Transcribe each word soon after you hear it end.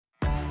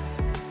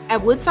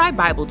At Woodside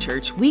Bible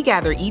Church, we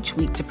gather each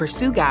week to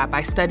pursue God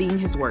by studying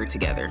His Word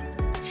together.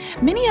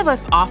 Many of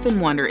us often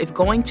wonder if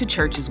going to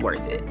church is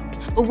worth it.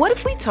 But what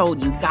if we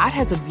told you God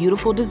has a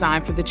beautiful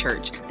design for the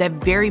church that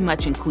very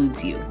much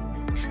includes you?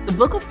 The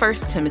book of 1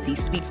 Timothy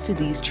speaks to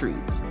these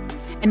truths.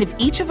 And if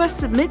each of us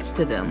submits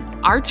to them,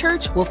 our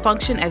church will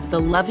function as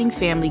the loving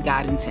family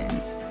God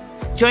intends.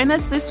 Join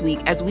us this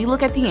week as we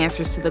look at the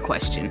answers to the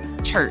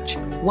question, Church,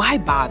 why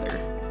bother?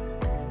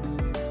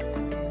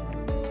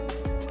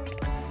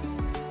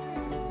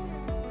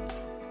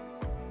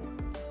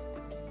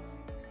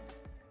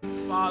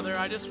 Father,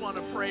 I just want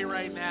to pray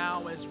right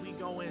now as we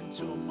go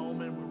into a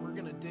moment where we're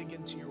going to dig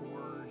into your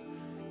word,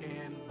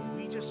 and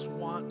we just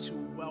want to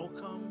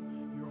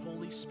welcome your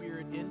Holy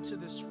Spirit into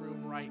this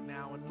room right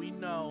now. And we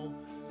know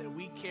that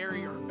we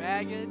carry our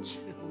baggage,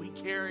 we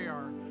carry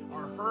our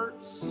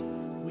hurts,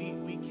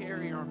 we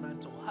carry our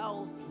mental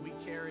health, we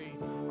carry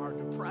our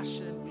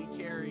depression, we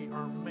carry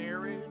our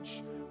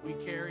marriage, we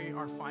carry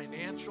our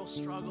financial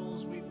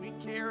struggles, we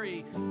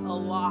carry a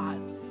lot,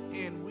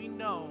 and we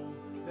know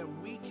that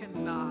we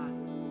cannot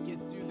get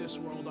through this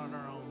world on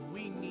our own.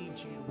 We need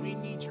you. We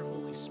need your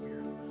Holy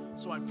Spirit.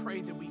 So I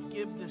pray that we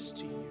give this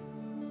to you.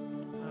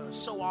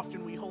 So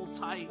often we hold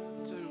tight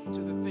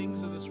to the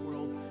things of this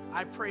world.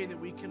 I pray that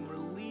we can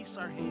release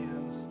our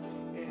hands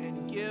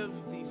and give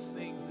these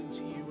things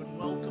into you and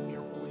welcome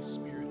your Holy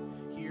Spirit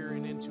here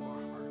and into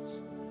our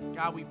hearts.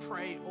 God, we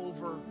pray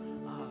over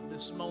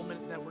this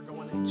moment that we're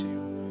going into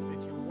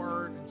with your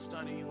word and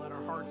study. Let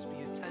our hearts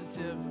be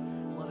attentive.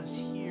 Let us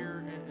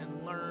hear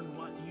and learn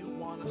what you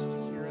want us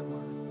to hear and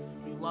learn.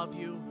 We love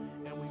you,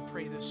 and we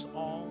pray this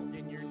all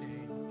in your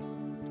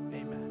name.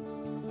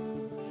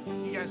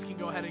 Amen. You guys can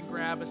go ahead and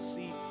grab a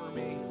seat for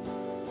me.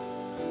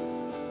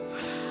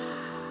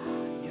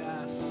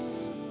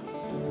 Yes.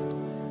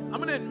 I'm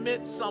going to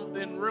admit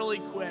something really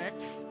quick,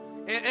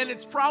 and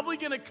it's probably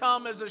going to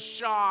come as a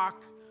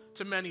shock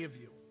to many of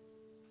you.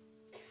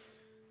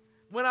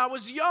 When I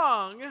was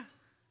young,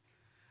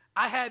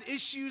 I had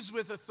issues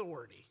with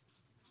authority.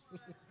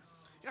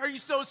 Are you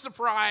so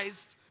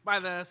surprised by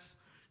this?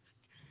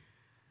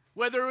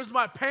 Whether it was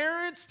my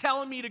parents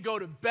telling me to go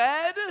to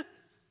bed,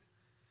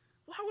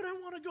 why would I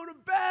want to go to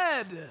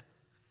bed?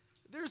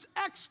 There's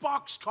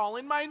Xbox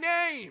calling my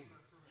name.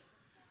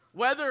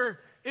 Whether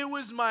it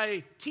was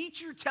my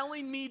teacher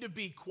telling me to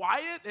be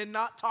quiet and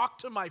not talk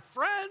to my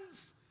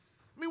friends.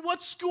 I mean,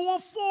 what's school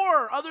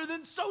for other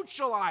than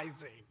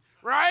socializing,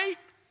 right?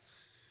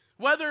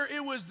 Whether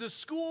it was the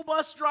school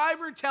bus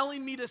driver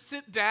telling me to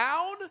sit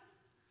down.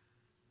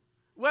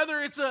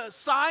 Whether it's a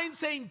sign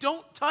saying,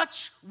 don't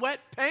touch wet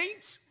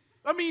paint.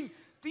 I mean,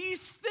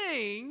 these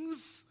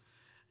things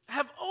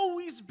have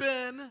always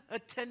been a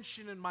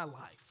tension in my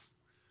life.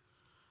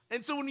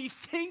 And so when you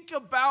think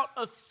about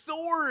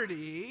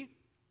authority,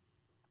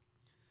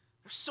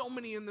 there's so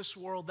many in this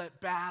world that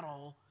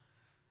battle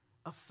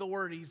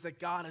authorities that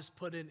God has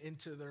put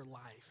into their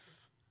life.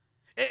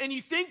 And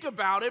you think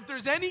about it, if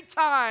there's any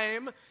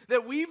time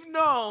that we've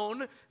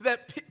known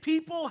that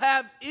people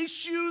have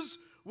issues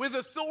with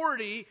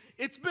authority,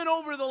 it's been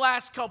over the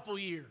last couple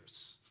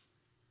years.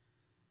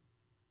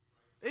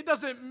 It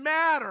doesn't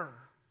matter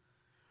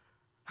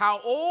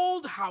how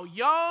old, how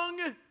young,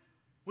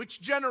 which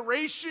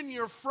generation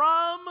you're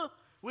from,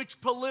 which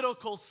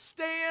political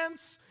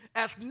stance,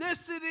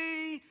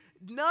 ethnicity,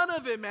 none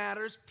of it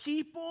matters.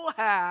 People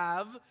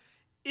have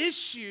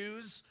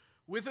issues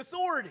with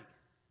authority.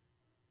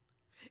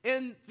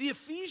 And the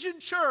Ephesian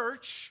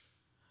church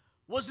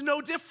was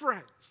no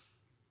different.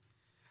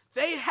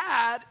 They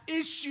had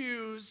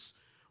issues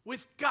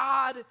with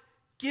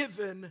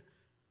God-given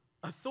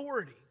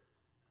authority.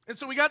 And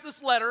so we got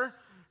this letter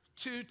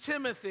to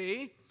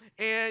Timothy,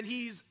 and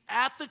he's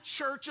at the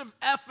church of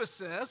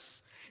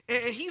Ephesus,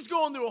 and he's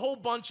going through a whole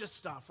bunch of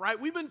stuff, right?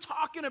 We've been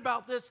talking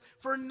about this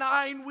for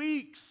 9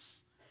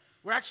 weeks.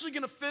 We're actually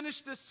going to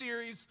finish this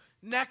series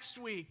next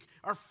week,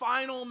 our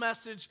final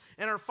message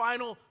and our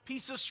final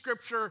piece of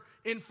scripture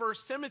in 1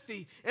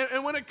 Timothy.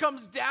 And when it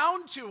comes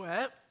down to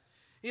it,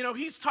 you know,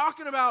 he's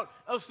talking about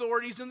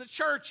authorities in the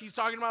church. He's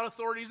talking about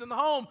authorities in the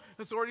home,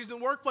 authorities in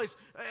the workplace.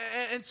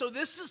 And so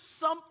this is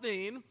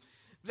something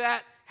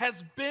that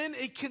has been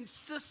a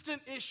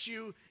consistent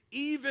issue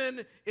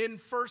even in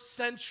first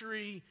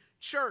century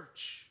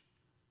church.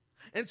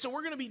 And so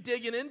we're going to be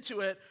digging into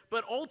it.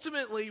 But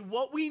ultimately,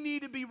 what we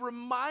need to be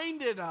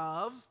reminded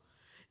of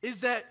is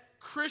that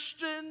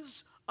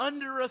Christians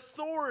under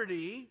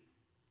authority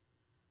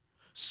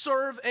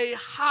serve a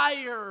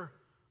higher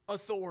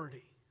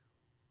authority.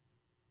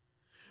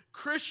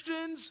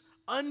 Christians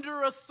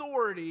under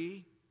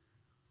authority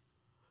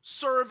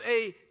serve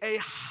a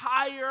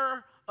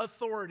higher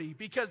authority,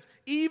 because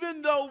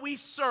even though we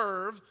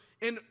serve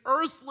an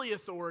earthly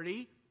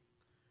authority,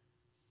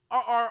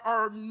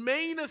 our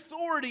main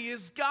authority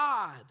is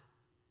God.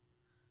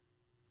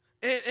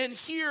 And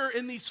here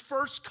in these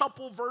first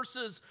couple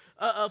verses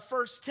of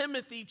 1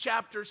 Timothy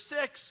chapter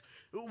 6,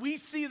 we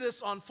see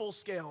this on full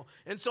scale.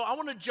 And so I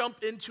want to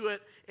jump into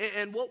it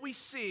and what we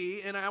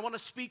see, and I want to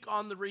speak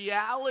on the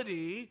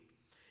reality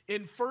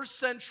in first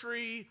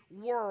century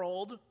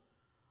world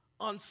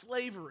on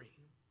slavery.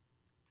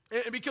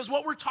 And because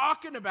what we're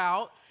talking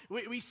about,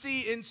 we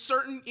see in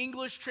certain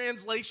English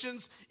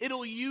translations,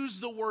 it'll use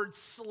the word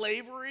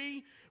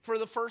slavery for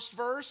the first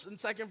verse and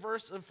second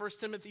verse of 1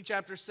 Timothy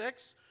chapter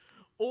 6,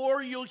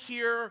 or you'll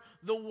hear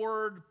the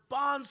word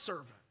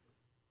bondservant.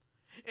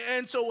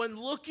 And so when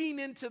looking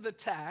into the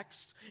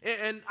text,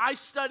 and I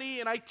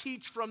study and I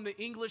teach from the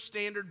English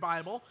Standard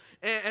Bible,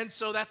 and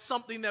so that's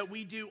something that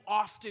we do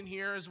often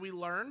here as we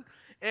learn.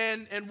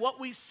 And what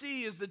we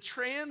see is the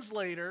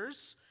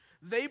translators,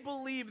 they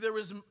believe there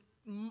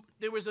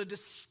was a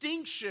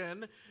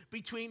distinction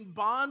between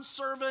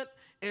bondservant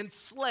and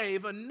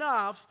slave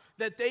enough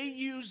that they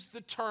used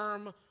the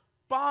term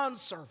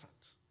bondservant.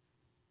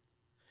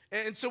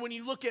 And so when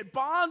you look at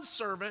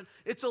bondservant,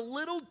 it's a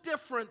little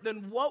different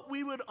than what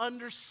we would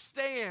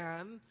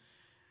understand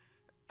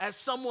as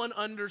someone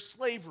under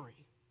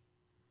slavery.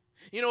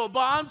 You know, a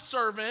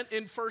bondservant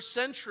in first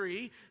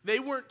century, they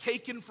weren't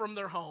taken from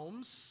their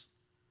homes,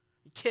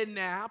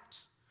 kidnapped.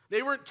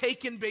 They weren't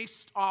taken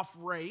based off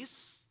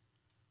race.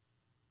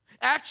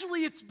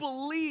 Actually, it's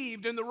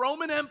believed in the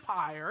Roman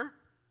Empire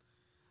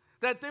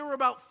that there were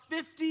about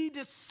 50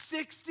 to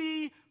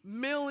 60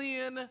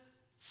 million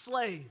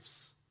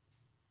slaves.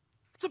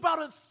 It's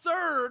about a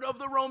third of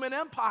the Roman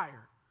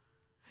Empire.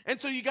 And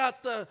so you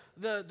got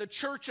the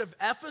church of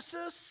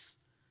Ephesus.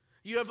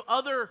 You have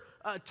other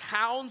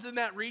towns in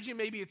that region.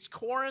 Maybe it's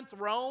Corinth,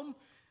 Rome.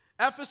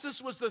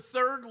 Ephesus was the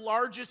third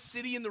largest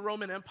city in the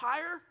Roman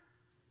Empire.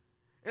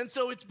 And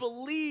so it's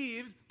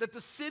believed that the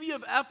city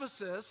of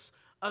Ephesus,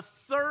 a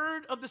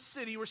third of the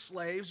city were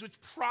slaves, which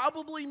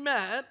probably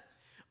meant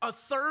a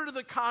third of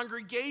the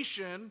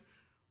congregation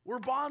were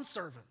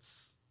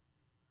bondservants.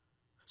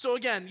 So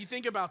again, you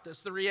think about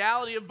this, the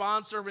reality of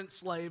bondservant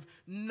slave,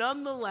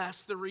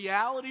 nonetheless, the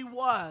reality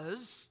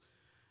was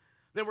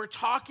that we're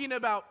talking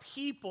about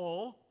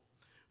people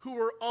who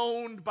were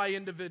owned by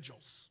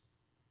individuals.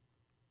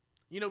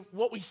 You know,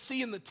 what we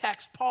see in the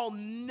text, Paul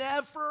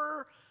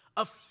never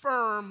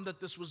affirmed that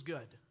this was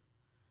good.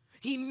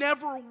 He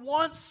never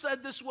once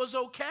said this was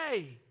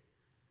okay.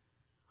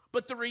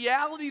 But the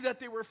reality that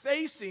they were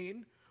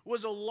facing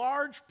was a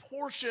large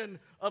portion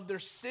of their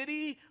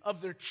city, of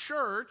their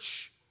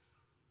church,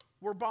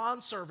 were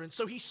bondservants.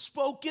 So he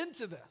spoke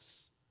into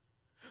this.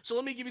 So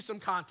let me give you some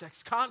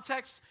context.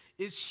 Context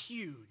is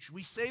huge.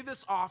 We say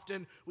this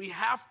often. We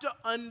have to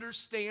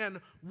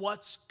understand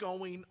what's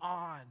going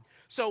on.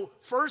 So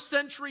first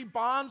century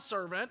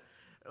bondservant,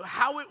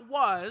 how it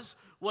was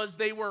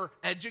they were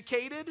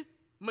educated,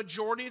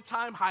 majority of the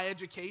time high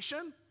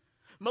education.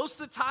 Most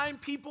of the time,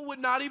 people would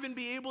not even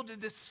be able to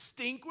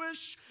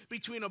distinguish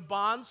between a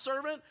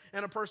bondservant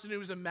and a person who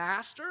was a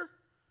master.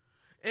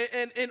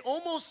 And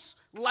almost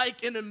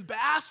like an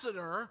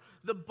ambassador,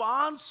 the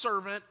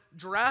bondservant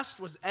dressed,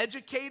 was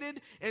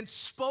educated, and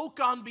spoke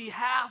on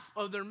behalf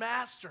of their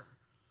master.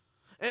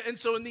 And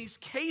so in these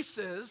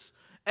cases,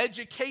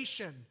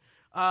 education,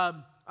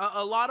 a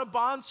lot of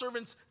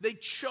bondservants, they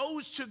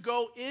chose to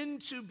go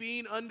into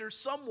being under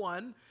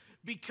someone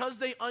because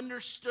they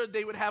understood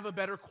they would have a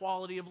better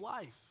quality of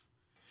life,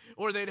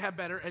 or they'd have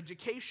better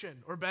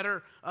education, or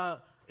better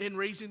in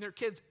raising their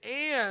kids.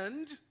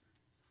 And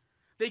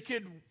they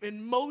could,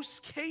 in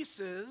most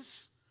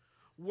cases,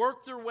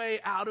 work their way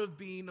out of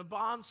being a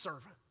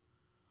bondservant.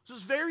 So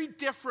it's very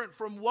different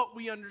from what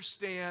we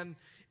understand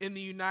in the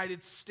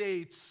United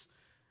States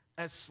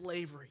as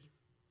slavery.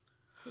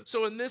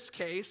 So in this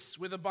case,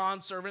 with a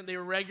bondservant, they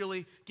were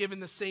regularly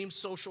given the same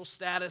social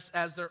status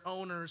as their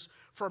owners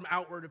from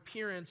outward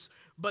appearance.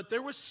 But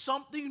there was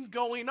something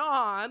going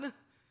on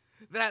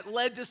that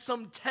led to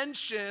some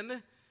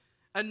tension,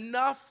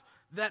 enough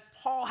that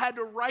Paul had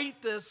to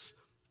write this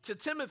to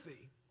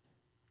Timothy.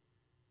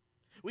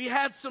 We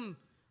had some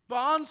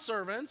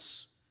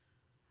bondservants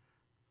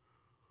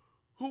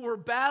who were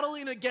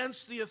battling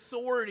against the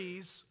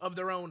authorities of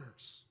their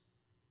owners.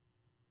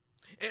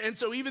 And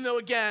so even though,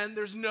 again,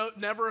 there's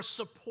never a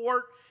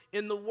support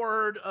in the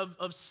word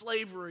of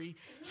slavery,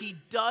 he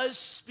does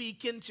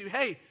speak into,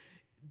 hey,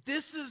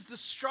 this is the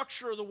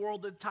structure of the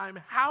world at the time.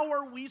 How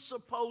are we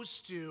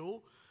supposed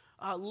to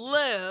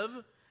live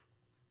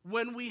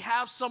when we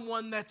have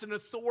someone that's an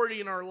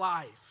authority in our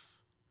life?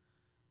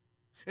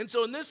 And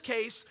so in this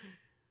case,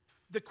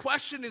 the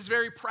question is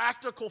very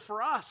practical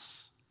for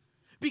us,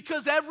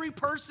 because every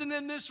person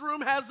in this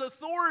room has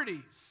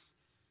authorities.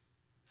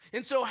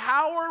 And so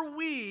how are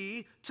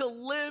we to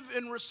live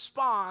in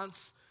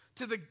response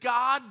to the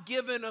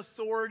God-given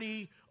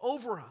authority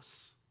over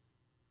us?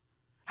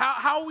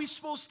 How are we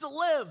supposed to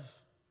live?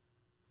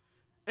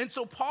 And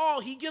so Paul,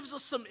 he gives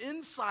us some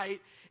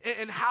insight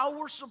in how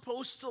we're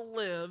supposed to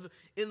live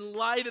in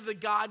light of the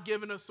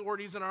God-given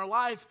authorities in our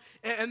life.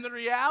 And the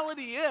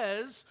reality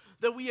is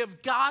that we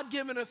have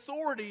God-given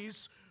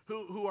authorities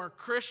who are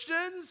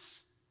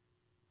Christians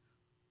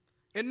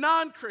and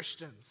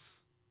non-Christians.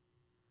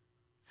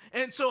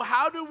 And so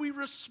how do we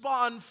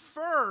respond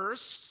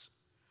first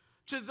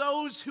to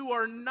those who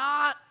are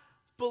not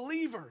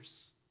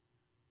believers?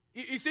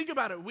 You think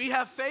about it. We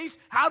have faith.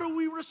 How do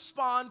we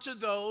respond to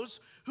those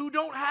who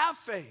don't have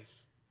faith?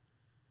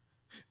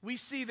 We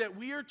see that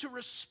we are to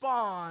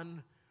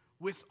respond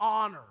with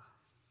honor.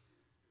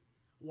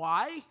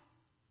 Why?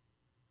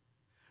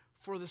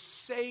 For the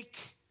sake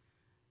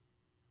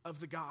of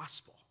the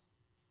gospel.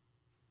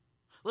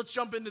 Let's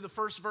jump into the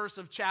first verse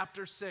of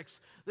chapter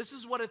 6. This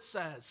is what it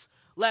says.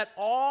 Let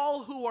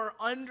all who are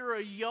under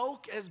a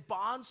yoke as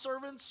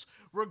bondservants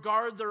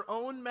regard their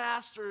own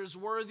masters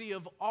worthy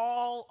of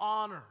all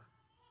honor,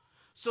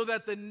 so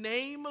that the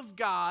name of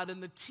God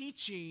and the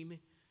teaching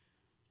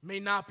may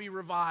not be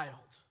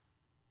reviled.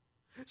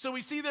 So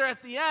we see there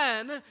at the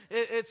end,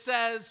 it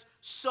says,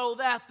 so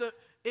that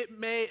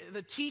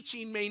the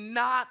teaching may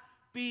not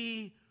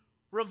be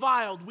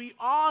reviled. We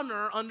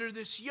honor under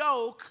this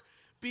yoke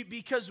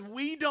because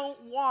we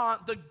don't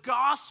want the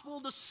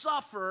gospel to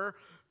suffer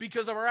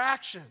because of our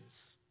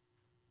actions.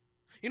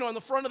 You know, on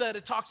the front of that,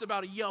 it talks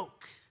about a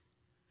yoke.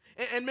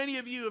 And many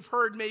of you have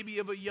heard maybe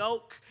of a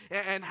yoke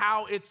and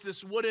how it's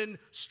this wooden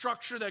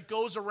structure that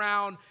goes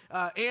around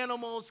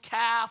animals,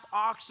 calf,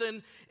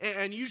 oxen,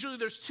 and usually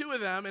there's two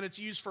of them, and it's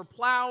used for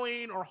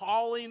plowing or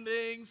hauling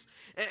things.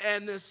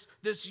 And this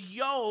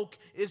yoke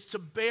is to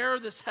bear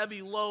this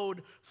heavy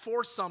load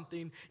for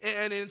something.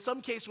 And in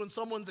some case, when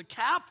someone's a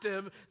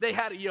captive, they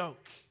had a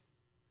yoke.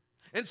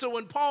 And so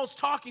when Paul's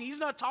talking, he's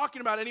not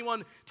talking about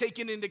anyone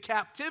taken into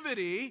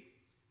captivity.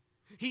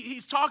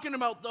 He's talking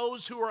about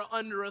those who are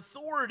under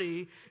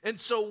authority. And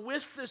so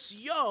with this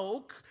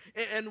yoke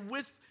and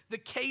with the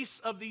case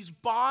of these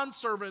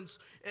bondservants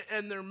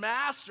and their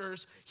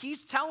masters,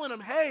 he's telling them,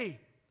 hey,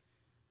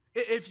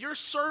 if you're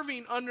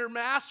serving under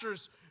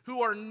masters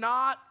who are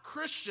not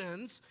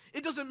Christians,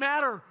 it doesn't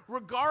matter.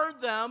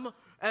 Regard them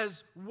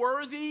as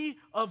worthy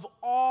of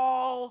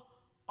all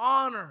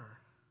honor.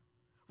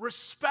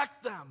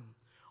 Respect them.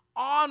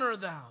 Honor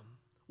them.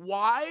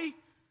 Why?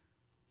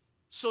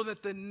 So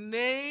that the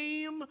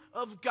name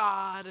of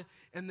God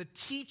and the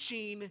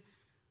teaching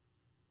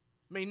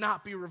may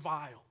not be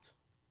reviled.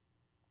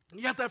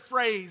 You got that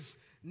phrase,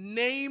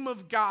 name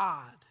of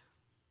God.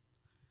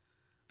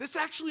 This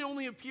actually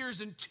only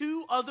appears in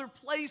 2 other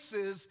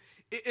places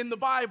in the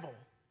Bible.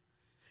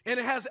 And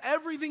it has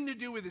everything to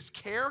do with his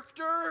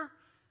character.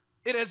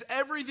 It has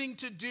everything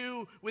to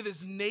do with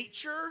his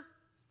nature.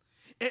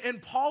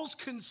 And Paul's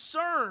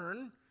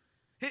concern,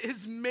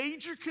 his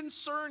major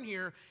concern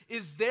here,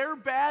 is their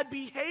bad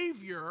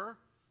behavior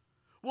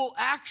will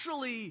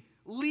actually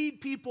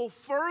lead people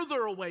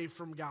further away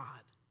from God.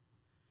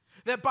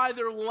 That by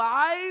their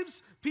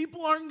lives,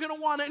 people aren't going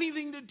to want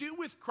anything to do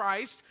with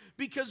Christ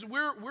because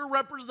we're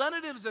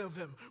representatives of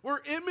him. We're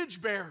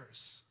image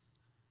bearers.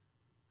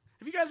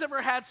 Have you guys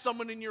ever had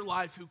someone in your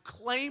life who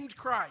claimed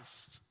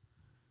Christ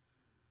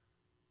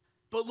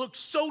but looked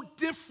so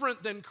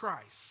different than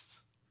Christ?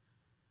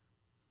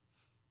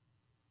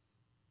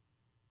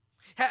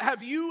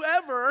 Have you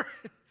ever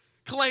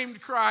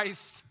claimed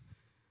Christ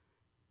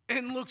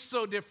and looked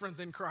so different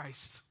than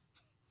Christ?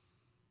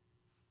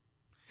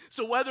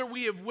 So whether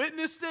we have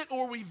witnessed it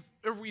or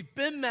we've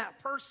been that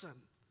person,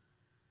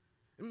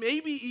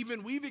 maybe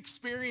even we've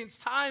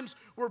experienced times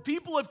where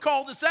people have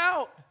called us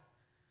out.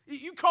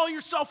 You call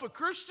yourself a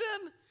Christian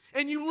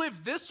and you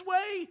live this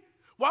way?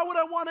 Why would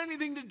I want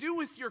anything to do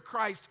with your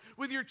Christ,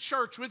 with your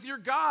church, with your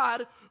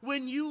God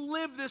when you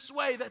live this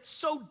way? That's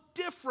so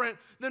different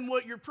than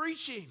what you're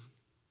preaching.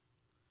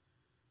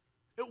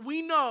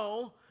 We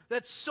know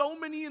that so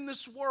many in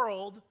this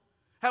world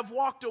have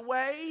walked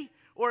away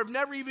or have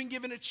never even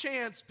given a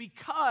chance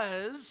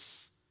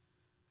because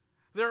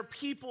there are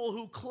people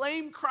who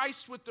claim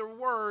Christ with their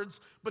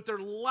words, but their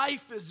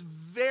life is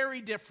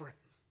very different.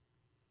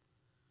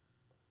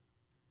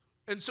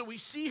 And so we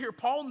see here,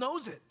 Paul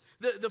knows it.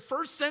 The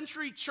first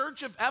century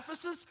church of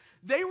Ephesus,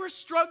 they were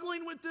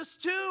struggling with this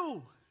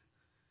too.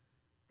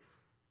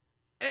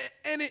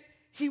 And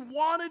he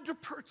wanted to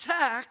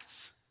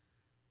protect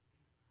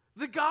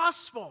the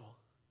gospel.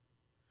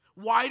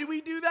 Why do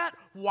we do that?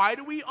 Why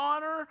do we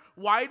honor?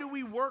 Why do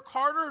we work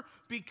harder?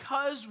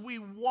 Because we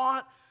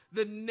want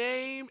the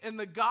name and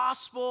the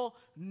gospel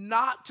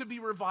not to be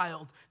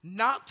reviled,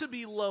 not to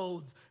be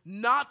loathed,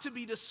 not to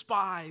be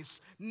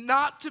despised,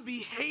 not to be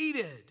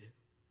hated.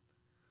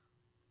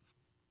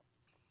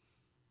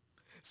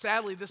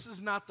 Sadly, this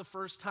is not the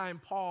first time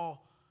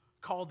Paul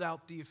called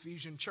out the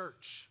Ephesian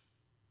church.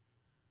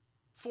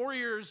 4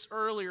 years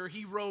earlier,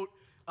 he wrote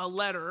a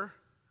letter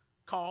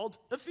called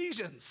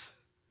Ephesians.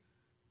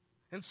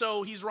 And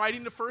so he's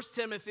writing to 1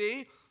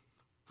 Timothy,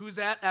 who's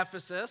at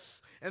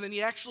Ephesus, and then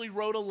he actually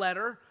wrote a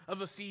letter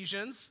of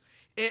Ephesians,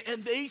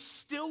 and they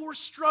still were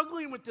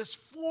struggling with this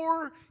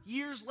 4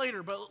 years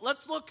later. But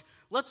let's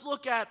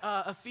look at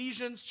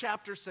Ephesians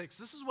chapter 6.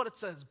 This is what it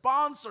says.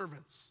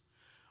 Bondservants,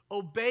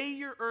 obey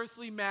your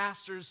earthly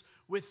masters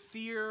with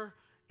fear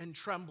and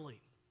trembling,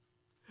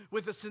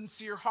 with a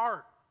sincere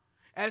heart,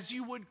 as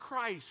you would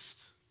Christ,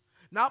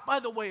 not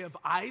by the way of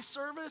eye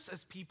service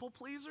as people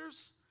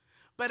pleasers,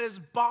 but as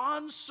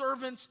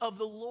bondservants of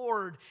the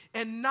Lord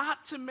and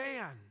not to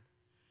man,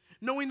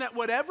 knowing that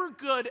whatever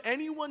good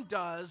anyone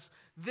does,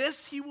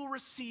 this he will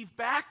receive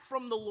back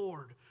from the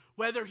Lord,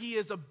 whether he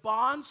is a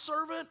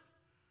bondservant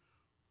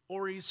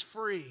or he's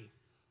free.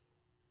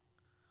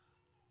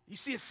 You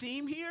see a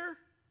theme here?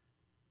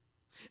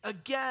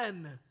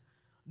 Again,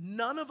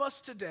 none of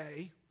us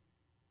today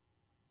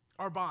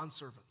are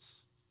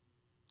bondservants.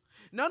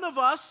 None of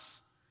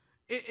us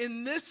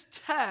in this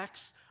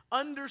text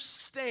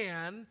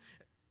understand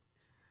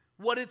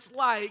what it's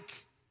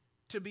like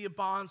to be a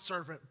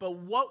bondservant. But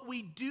what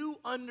we do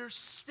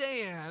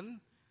understand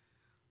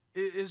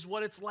is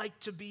what it's like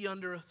to be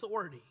under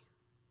authority.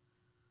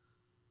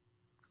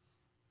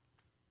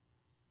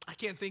 I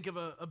can't think of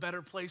a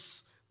better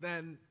place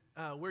than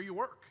where you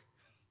work.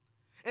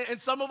 And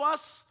some of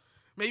us,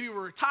 maybe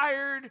we're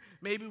retired,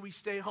 maybe we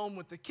stay home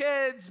with the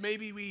kids,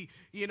 maybe we,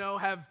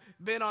 have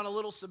been on a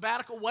little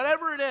sabbatical,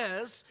 whatever it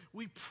is,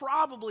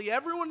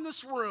 everyone in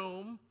this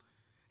room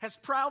has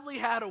probably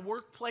had a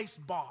workplace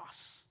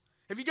boss.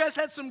 Have you guys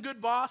had some good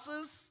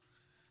bosses?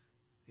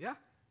 Yeah?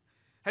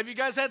 Have you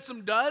guys had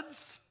some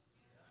duds?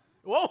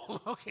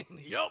 Whoa, okay,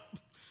 yup.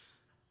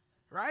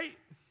 Right?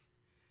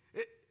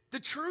 The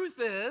truth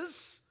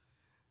is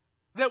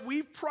that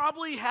we've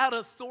probably had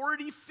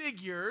authority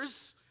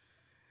figures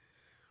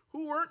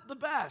who weren't the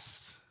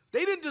best.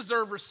 They didn't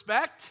deserve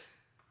respect.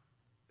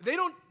 They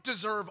don't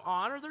deserve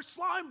honor. They're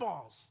slime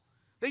balls.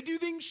 They do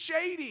things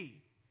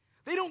shady.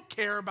 They don't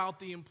care about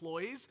the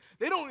employees.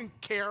 They don't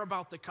care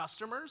about the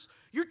customers.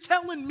 You're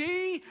telling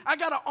me I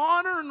got to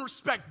honor and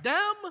respect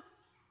them?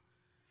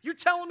 You're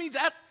telling me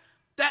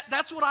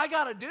that's what I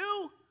got to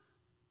do?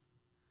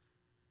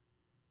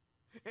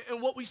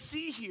 And what we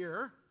see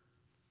here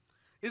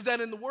is that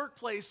in the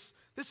workplace,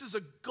 this is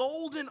a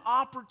golden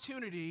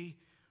opportunity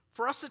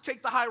for us to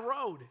take the high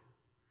road.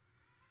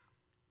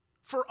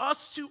 For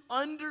us to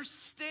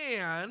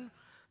understand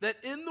that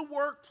in the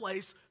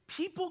workplace,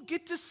 people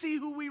get to see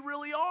who we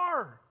really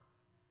are.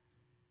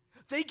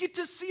 They get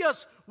to see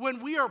us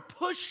when we are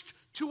pushed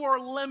to our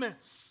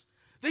limits.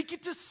 They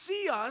get to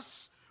see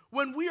us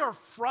when we are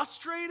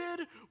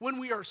frustrated, when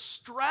we are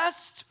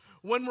stressed,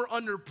 when we're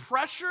under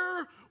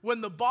pressure,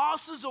 when the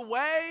boss is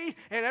away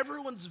and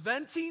everyone's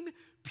venting.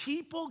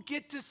 People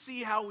get to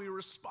see how we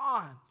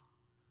respond.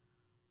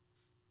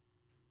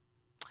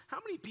 How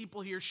many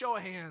people here, show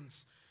of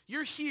hands,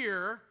 you're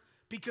here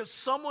because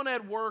someone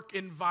at work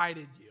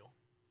invited you?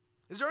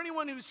 Is there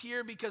anyone who's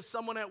here because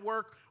someone at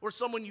work or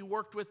someone you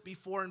worked with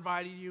before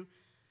invited you?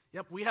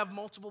 Yep, we have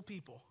multiple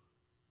people.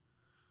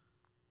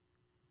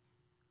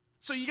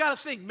 So you got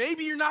to think,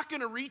 maybe you're not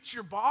going to reach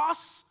your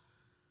boss.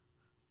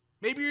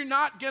 Maybe you're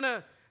not going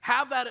to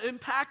have that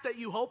impact that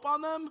you hope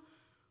on them.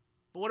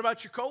 But what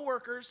about your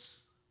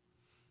coworkers?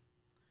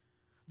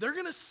 They're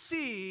going to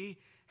see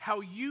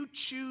how you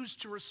choose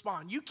to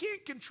respond. You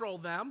can't control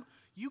them.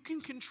 You can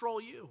control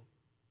you.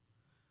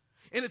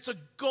 And it's a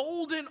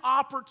golden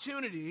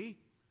opportunity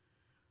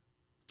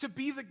to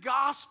be the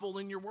gospel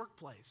in your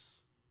workplace.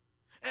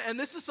 And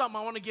this is something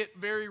I want to get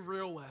very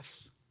real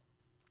with.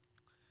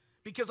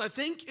 Because I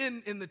think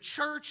in the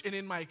church and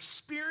in my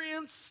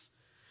experience,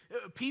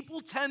 people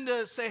tend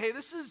to say, hey,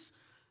 this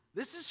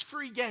is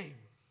free game.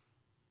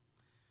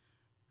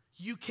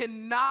 You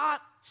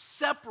cannot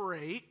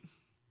separate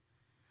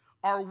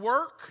our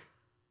work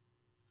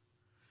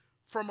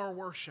from our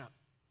worship.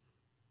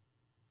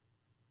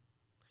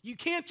 You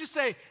can't just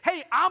say,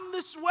 hey, I'm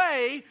this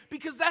way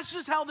because that's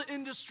just how the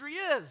industry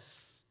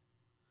is.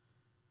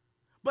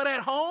 But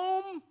at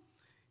home,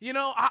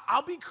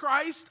 I'll be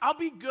Christ, I'll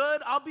be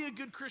good, I'll be a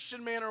good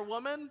Christian man or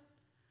woman.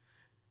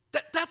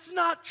 That's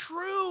not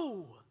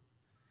true.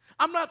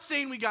 I'm not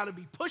saying we got to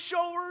be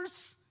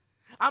pushovers.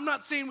 I'm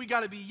not saying we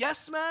got to be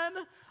yes men.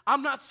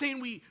 I'm not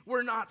saying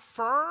we're not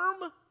firm.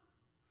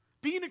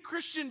 Being a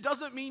Christian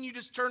doesn't mean you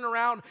just turn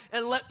around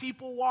and let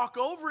people walk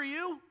over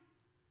you.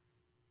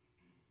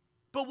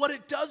 But what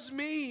it does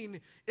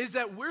mean is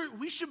that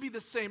we should be the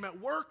same at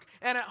work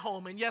and at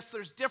home. And yes,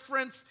 there's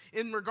difference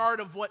in regard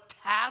of what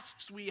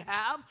tasks we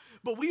have,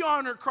 but we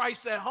honor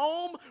Christ at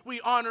home,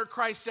 we honor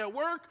Christ at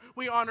work,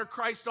 we honor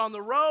Christ on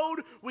the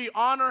road, we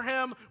honor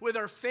him with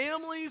our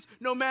families.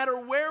 No matter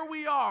where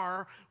we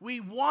are,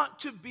 we want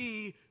to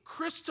be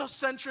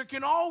Christocentric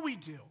in all we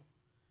do.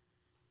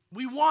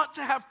 We want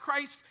to have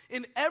Christ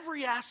in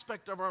every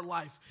aspect of our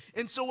life.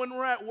 And so when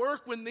we're at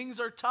work, when things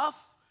are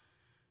tough,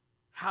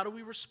 how do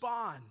we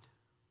respond?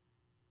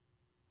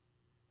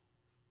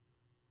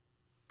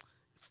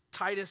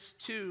 Titus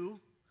 2,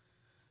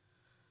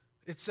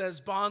 it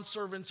says,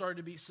 bondservants are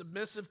to be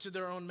submissive to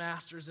their own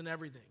masters in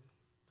everything.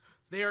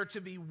 They are to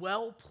be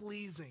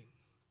well-pleasing,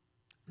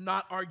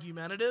 not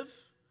argumentative,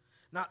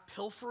 not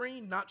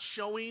pilfering, not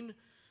showing,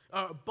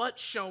 but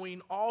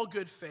showing all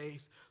good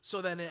faith,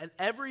 so that in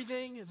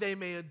everything they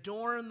may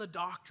adorn the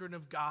doctrine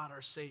of God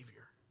our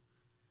Savior.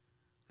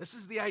 This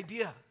is the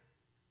idea.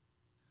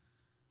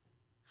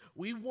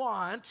 We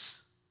want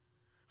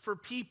for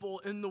people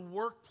in the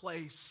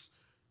workplace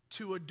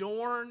to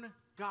adorn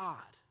God.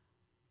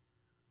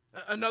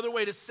 Another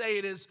way to say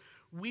it is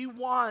we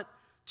want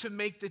to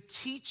make the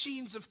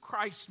teachings of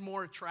Christ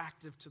more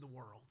attractive to the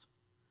world.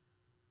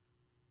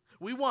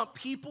 We want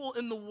people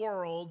in the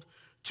world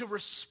to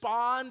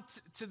respond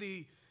to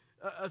the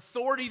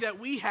authority that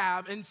we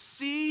have and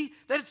see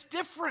that it's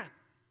different.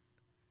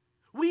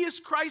 We as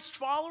Christ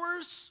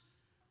followers,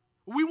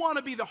 we want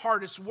to be the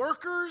hardest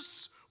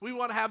workers. We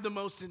want to have the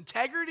most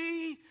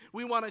integrity.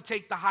 We want to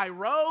take the high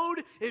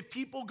road. If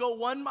people go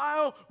 1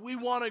 mile, we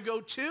want to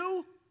go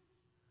 2.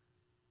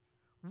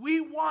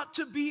 We want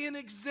to be an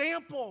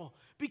example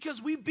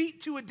because we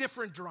beat to a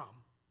different drum.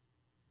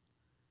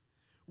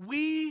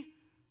 We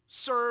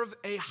serve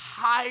a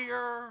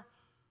higher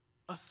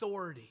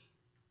authority.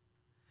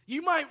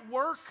 You might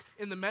work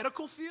in the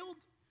medical field.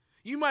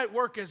 You might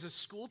work as a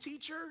school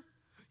teacher.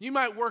 You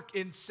might work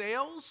in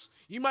sales.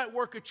 You might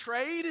work a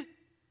trade.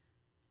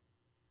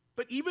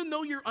 But even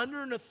though you're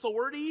under an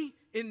authority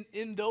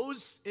in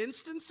those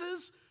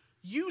instances,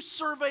 you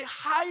serve a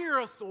higher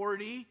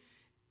authority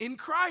in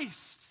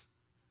Christ.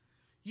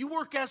 You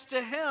work as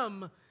to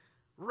him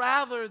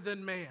rather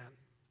than man.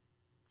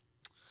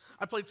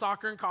 I played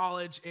soccer in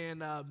college,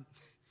 and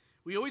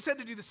we always had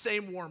to do the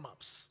same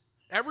warm-ups.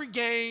 Every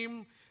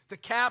game, the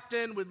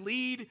captain would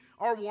lead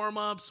our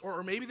warm-ups,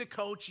 or maybe the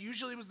coach.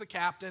 Usually it was the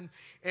captain.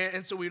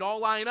 And so we'd all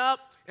line up,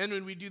 and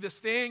when we do this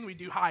thing, we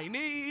do high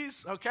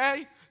knees,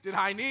 okay? Did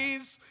high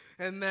knees.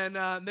 And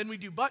then we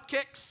do butt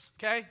kicks,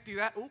 okay? Do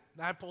that. Oop,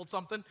 I pulled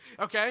something,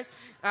 okay?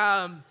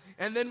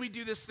 And then we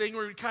do this thing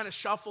where we kind of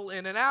shuffle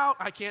in and out.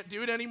 I can't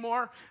do it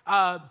anymore.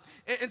 And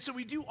so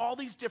we do all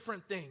these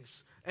different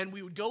things, and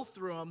we would go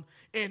through them,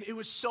 and it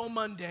was so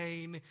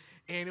mundane,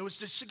 and it was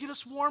just to get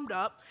us warmed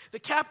up. The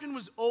captain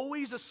was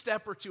always a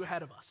step or two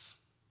ahead of us.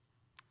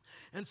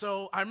 And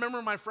so I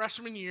remember my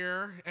freshman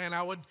year, and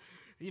I would,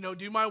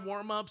 do my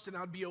warm-ups, and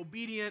I'd be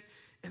obedient,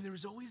 and there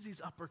was always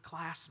these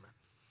upperclassmen.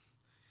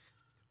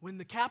 When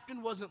the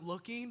captain wasn't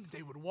looking,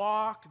 they would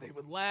walk, they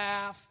would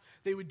laugh,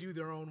 they would do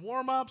their own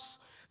warm-ups,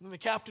 and then the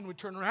captain would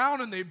turn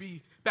around and they'd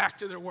be back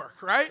to their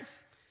work, right?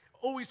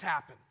 Always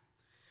happened.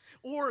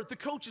 Or the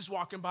coach is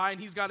walking by and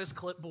he's got his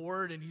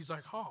clipboard and he's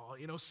like,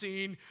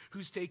 seeing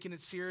who's taking it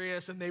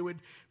serious, and they would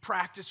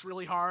practice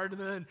really hard, and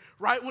then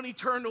right when he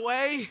turned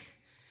away,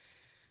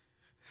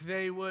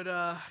 they would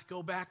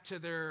go back to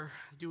their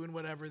doing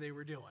whatever they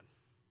were doing.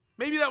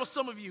 Maybe that was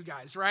some of you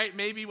guys, right?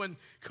 Maybe when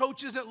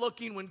coach isn't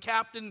looking, when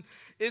captain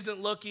isn't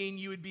looking,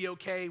 you would be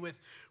okay with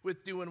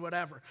doing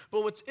whatever.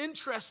 But what's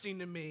interesting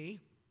to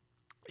me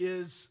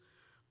is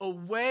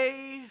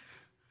away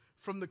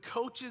from the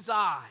coach's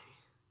eye,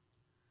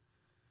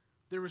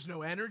 there was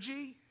no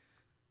energy,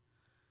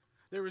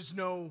 there was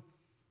no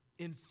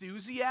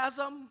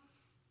enthusiasm,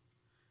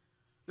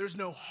 there's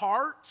no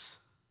heart,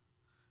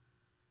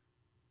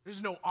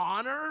 there's no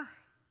honor,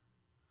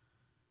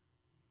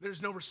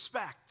 there's no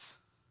respect.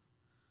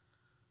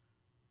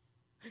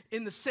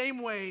 In the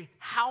same way,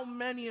 how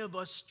many of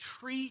us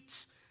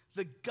treat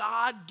the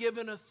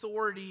God-given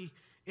authority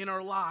in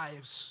our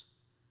lives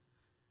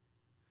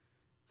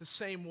the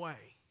same way?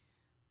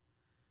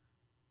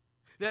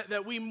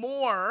 That we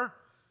more,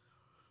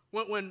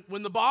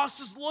 when the boss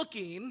is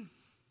looking,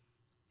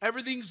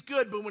 everything's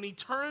good, but when he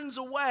turns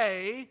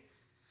away,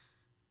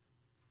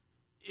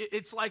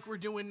 it's like we're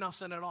doing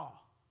nothing at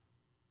all.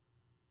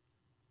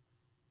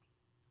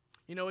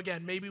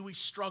 Again, maybe we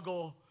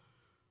struggle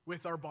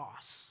with our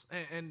boss.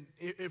 And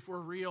if we're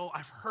real,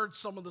 I've heard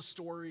some of the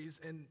stories,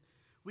 and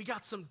we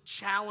got some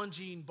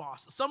challenging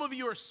bosses. Some of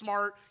you are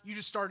smart. You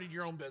just started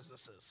your own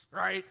businesses,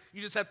 right?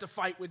 You just have to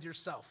fight with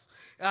yourself.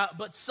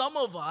 But some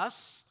of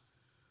us,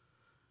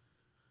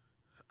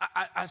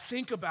 I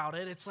think about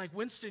it, it's like,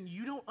 Winston,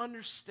 you don't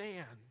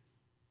understand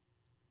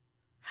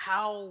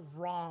how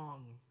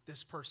wrong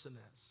this person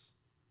is.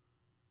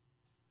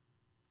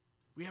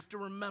 We have to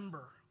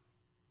remember,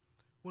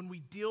 when we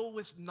deal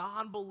with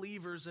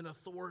non-believers in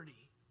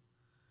authority,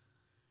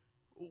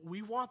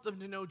 we want them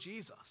to know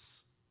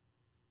Jesus.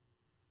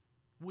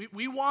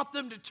 We want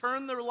them to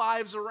turn their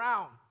lives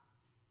around.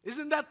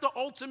 Isn't that the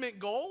ultimate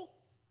goal?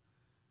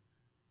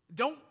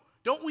 Don't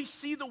we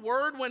see the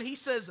word when he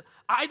says,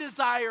 I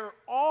desire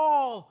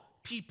all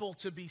people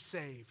to be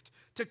saved,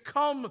 to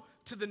come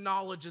to the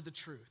knowledge of the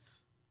truth?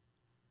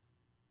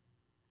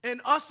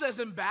 And us as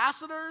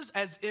ambassadors,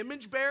 as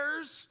image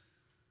bearers,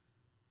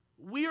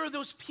 we are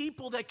those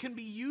people that can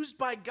be used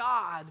by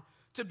God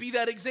to be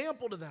that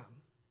example to them.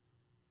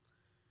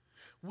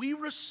 We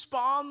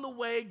respond the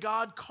way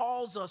God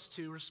calls us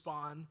to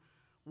respond.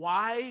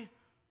 Why?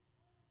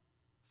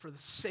 For the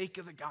sake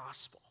of the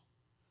gospel.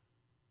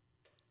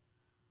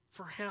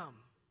 For him.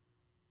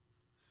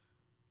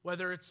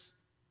 Whether it's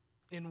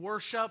in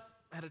worship,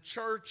 at a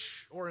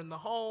church, or in the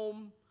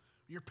home,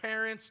 your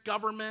parents,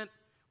 government,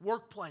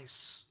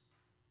 workplace.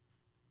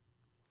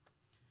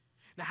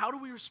 Now, how do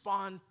we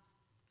respond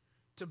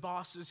to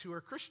bosses who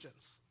are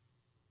Christians,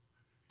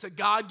 to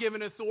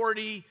God-given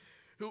authority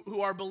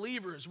who are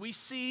believers? We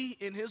see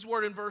in his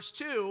word in verse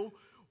 2,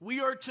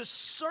 we are to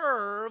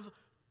serve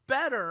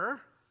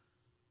better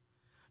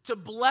to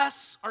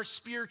bless our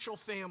spiritual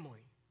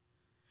family.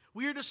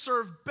 We are to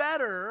serve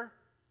better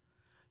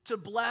to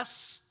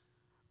bless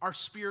our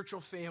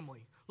spiritual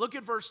family. Look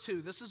at verse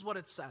 2. This is what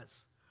it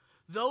says.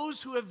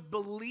 those who have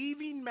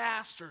believing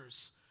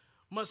masters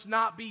must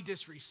not be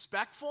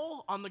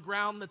disrespectful on the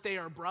ground that they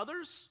are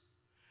brothers.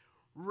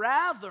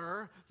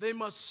 Rather, they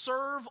must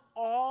serve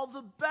all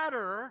the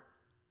better,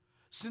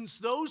 since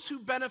those who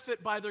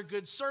benefit by their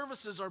good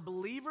services are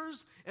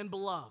believers and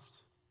beloved.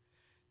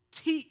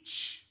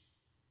 Teach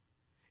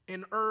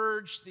and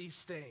urge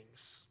these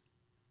things.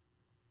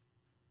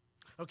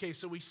 Okay,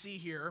 so we see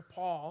here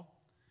Paul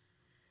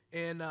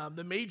and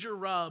the major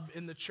rub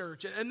in the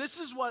church. And this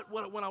is what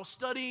when I was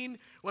studying,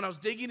 when I was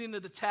digging into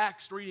the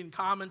text, reading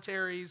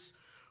commentaries,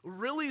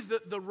 really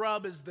the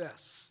rub is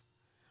this.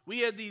 We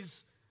had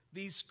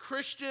these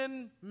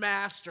Christian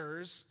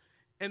masters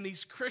and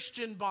these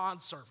Christian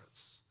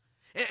bondservants.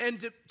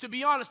 And to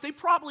be honest, they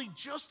probably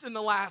just in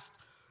the last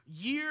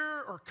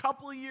year or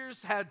couple of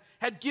years had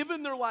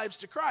given their lives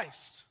to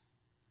Christ.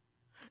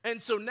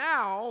 And so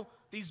now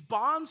these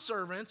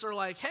bondservants are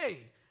like, hey,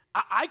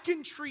 I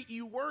can treat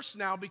you worse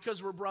now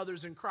because we're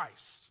brothers in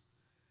Christ.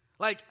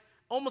 Like,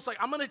 almost like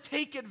I'm going to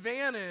take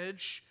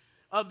advantage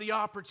of the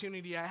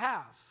opportunity I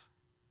have.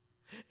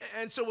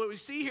 And so what we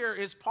see here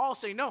is Paul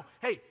saying, no,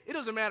 hey, it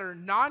doesn't matter,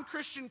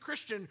 non-Christian,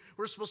 Christian,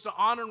 we're supposed to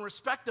honor and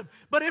respect them.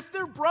 But if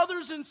they're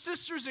brothers and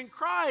sisters in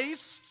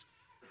Christ,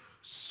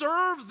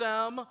 serve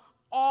them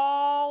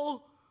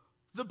all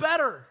the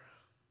better.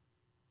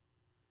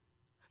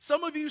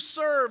 Some of you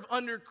serve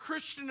under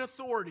Christian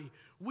authority.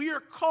 We are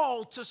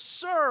called to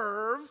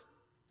serve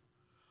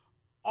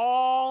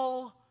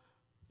all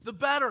the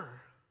better.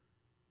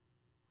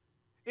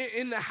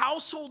 In the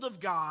household of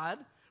God,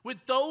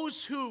 with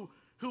those who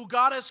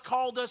God has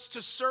called us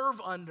to serve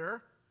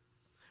under,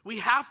 we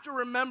have to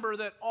remember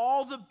that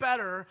all the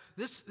better,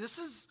 this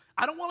is,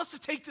 I don't want us to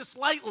take this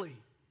lightly.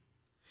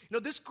 You know,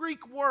 this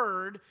Greek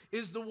word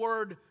is the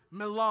word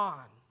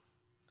melan.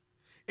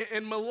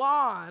 And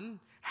melan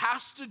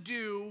has to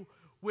do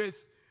with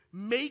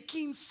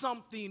making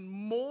something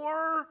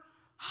more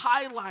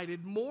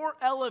highlighted, more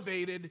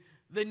elevated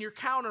than your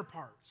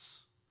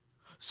counterparts.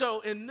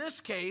 So in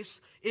this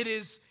case, it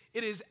is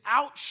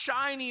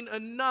outshining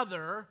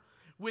another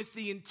with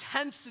the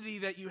intensity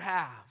that you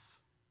have.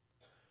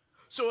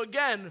 So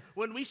again,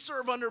 when we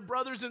serve under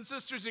brothers and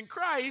sisters in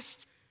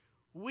Christ,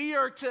 we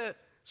are to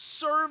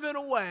serve in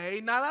a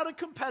way, not out of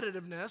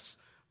competitiveness,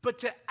 but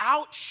to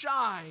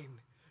outshine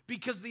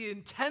because the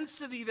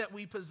intensity that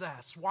we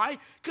possess. Why?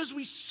 Because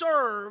we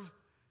serve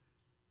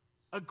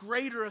a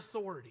greater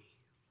authority.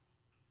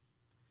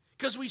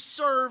 Because we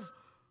serve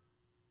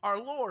our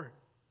Lord.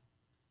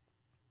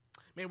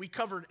 Man, we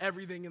covered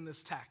everything in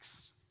this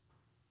text.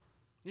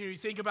 You know, you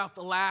think about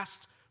the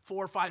last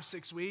 4, 5,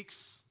 6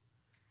 weeks.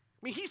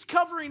 I mean, he's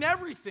covering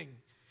everything.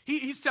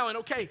 He's telling,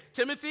 okay,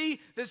 Timothy,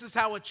 this is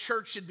how a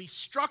church should be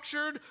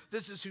structured.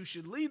 This is who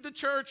should lead the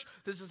church.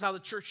 This is how the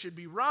church should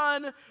be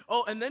run.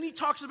 Oh, and then he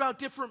talks about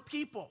different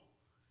people.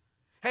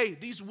 Hey,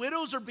 these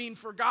widows are being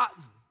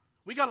forgotten.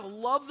 We got to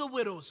love the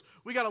widows.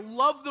 We got to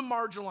love the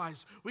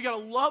marginalized. We got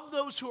to love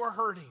those who are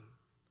hurting.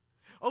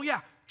 Oh,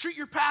 yeah, treat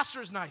your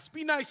pastors nice.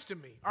 Be nice to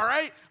me, all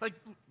right? Like,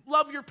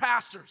 love your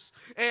pastors.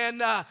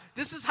 And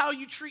this is how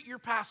you treat your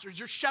pastors,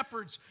 your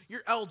shepherds,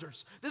 your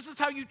elders. This is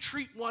how you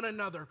treat one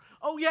another.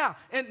 Oh, yeah,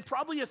 and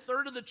probably a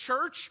third of the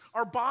church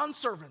are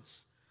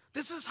bondservants.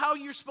 This is how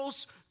you're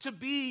supposed to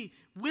be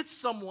with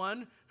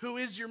someone who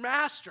is your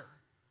master,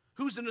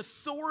 who's an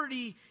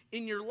authority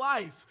in your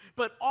life.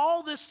 But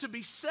all this to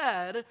be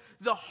said,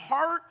 the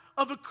heart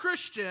of a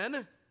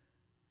Christian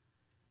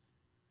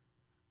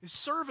is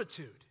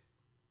servitude.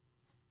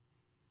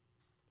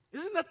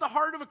 Isn't that the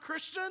heart of a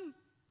Christian?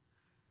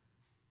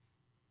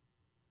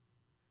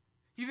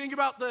 You think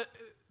about the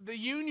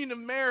union of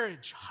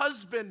marriage,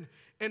 husband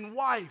and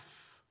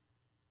wife.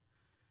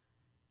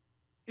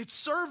 It's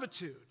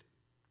servitude.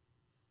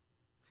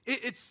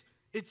 It's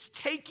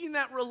taking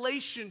that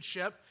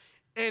relationship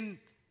and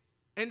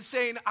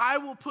saying, I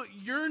will put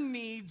your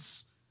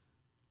needs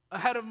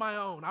ahead of my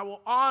own. I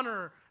will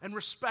honor and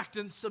respect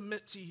and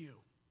submit to you.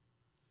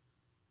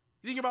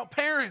 You think about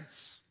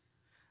parents.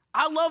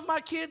 I love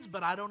my kids,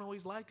 but I don't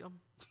always like them.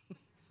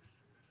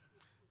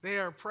 They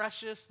are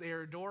precious. They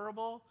are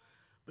adorable.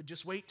 But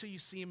just wait till you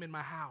see them in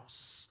my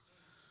house.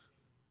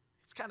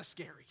 It's kind of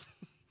scary.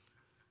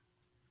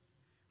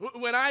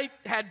 When I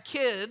had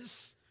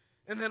kids,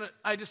 and then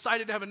I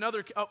decided to have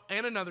another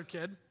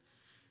kid,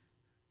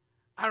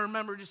 I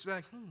remember just being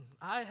like,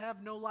 I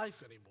have no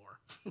life anymore.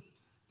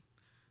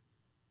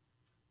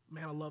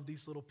 Man, I love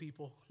these little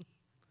people.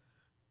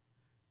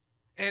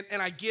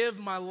 And I give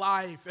my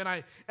life, and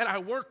I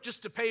work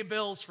just to pay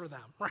bills for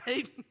them,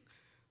 right?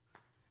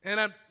 And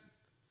I'm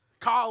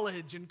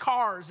college and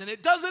cars, and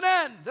it doesn't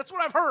end. That's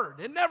what I've heard.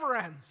 It never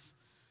ends.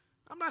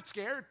 I'm not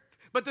scared.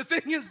 But the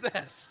thing is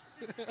this.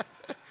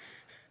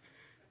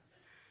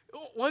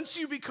 Once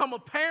you become a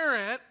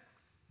parent,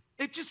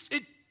 it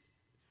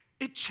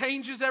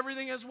changes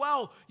everything as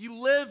well. You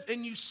live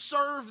and you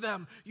serve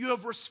them. You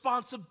have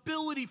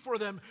responsibility for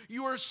them.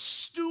 You are a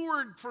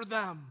steward for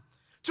them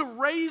to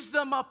raise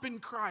them up in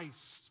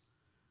Christ.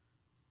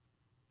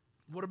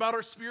 What about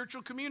our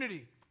spiritual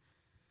community?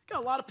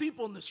 Got a lot of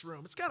people in this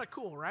room. It's kind of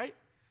cool, right?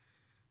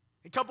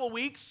 A couple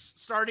weeks,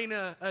 starting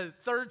a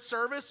third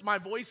service. My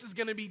voice is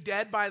going to be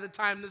dead by the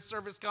time this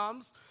service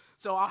comes.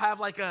 So I'll have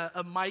like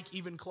a mic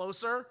even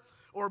closer.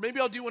 Or maybe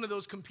I'll do one of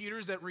those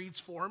computers that reads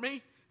for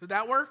me. Did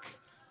that work?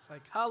 It's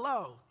like,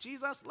 hello,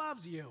 Jesus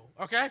loves you.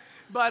 Okay?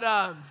 But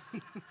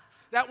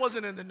that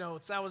wasn't in the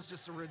notes. That was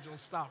just original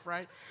stuff,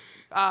 right?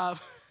 But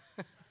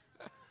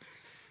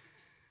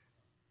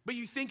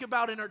you think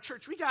about in our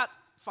church, we got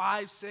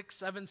 5, 6,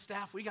 7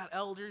 staff. We got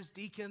elders,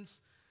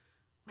 deacons.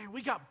 Man,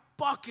 we got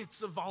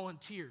buckets of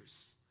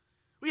volunteers.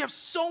 We have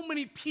so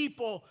many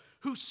people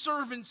who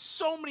serve in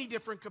so many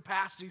different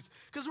capacities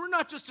because we're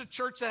not just a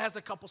church that has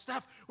a couple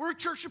staff. We're a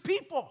church of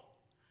people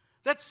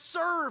that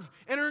serve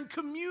and are in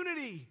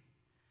community.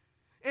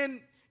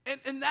 And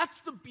that's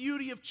the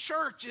beauty of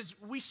church is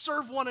we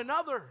serve one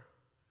another.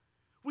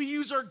 We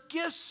use our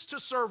gifts to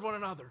serve one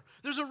another.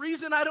 There's a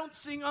reason I don't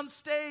sing on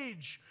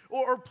stage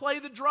or play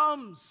the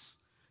drums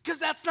because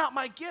that's not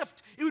my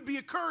gift. It would be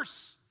a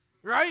curse,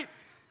 right?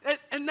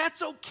 And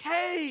that's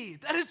okay.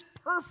 That is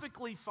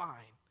perfectly fine.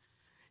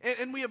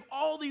 And we have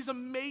all these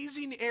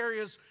amazing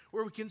areas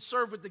where we can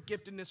serve with the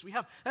giftedness we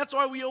have. That's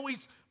why we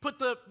always put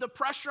the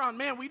pressure on,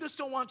 man, we just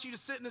don't want you to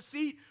sit in a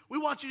seat. We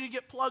want you to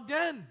get plugged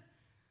in.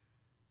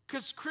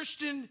 Because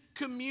Christian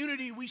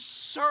community, we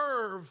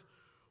serve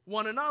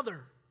one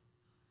another.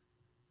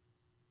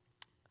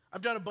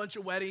 I've done a bunch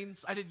of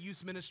weddings. I did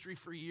youth ministry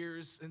for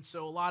years. And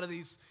so a lot of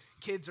these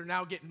kids are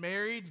now getting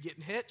married,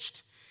 getting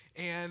hitched.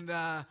 And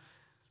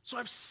so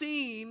I've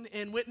seen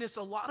and witnessed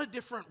a lot of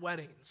different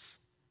weddings.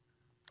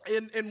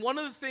 And one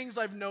of the things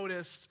I've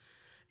noticed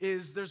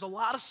is there's a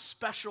lot of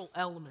special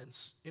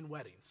elements in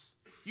weddings.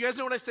 You guys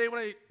know what I say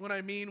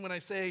when I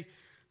say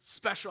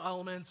special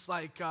elements,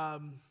 like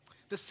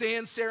the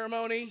sand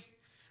ceremony,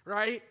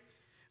 right?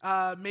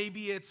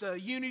 Maybe it's a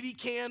unity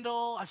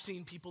candle. I've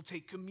seen people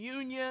take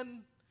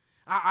communion.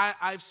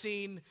 I've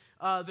seen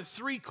the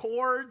 3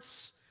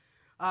 chords.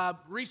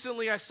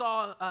 Recently I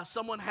saw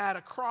someone had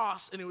a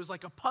cross and it was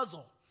like a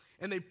puzzle,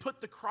 and they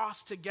put the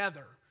cross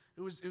together.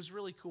 It was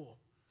really cool.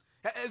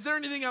 Is there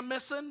anything I'm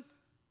missing?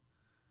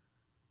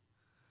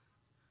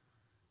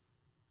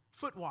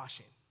 Foot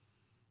washing.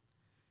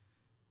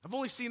 I've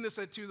only seen this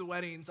at 2 of the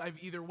weddings I've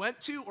either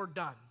went to or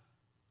done.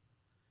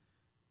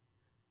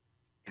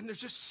 And there's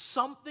just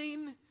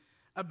something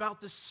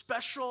about this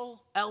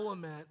special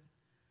element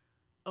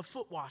of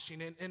foot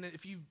washing. And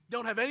if you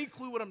don't have any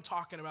clue what I'm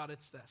talking about,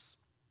 it's this.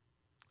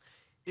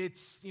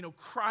 It's,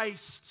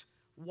 Christ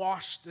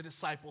washed the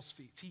disciples'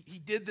 feet. He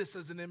did this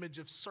as an image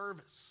of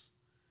service.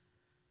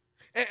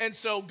 And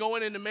so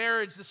going into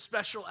marriage, the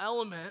special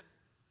element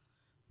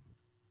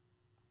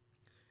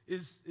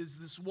is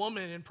this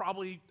woman in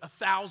probably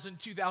 $1,000,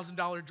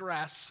 $2,000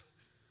 dress.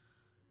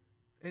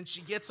 And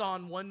she gets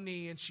on one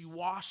knee and she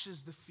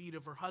washes the feet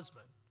of her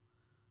husband.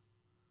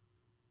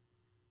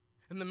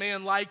 And the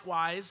man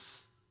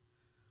likewise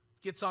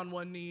gets on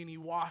one knee and he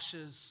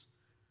washes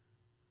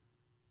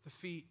the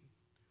feet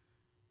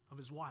of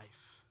his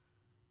wife.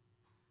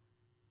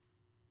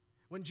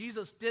 When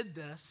Jesus did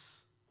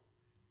this,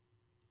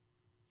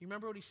 you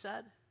remember what he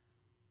said?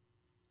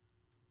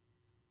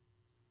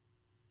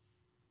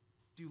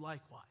 Do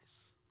likewise.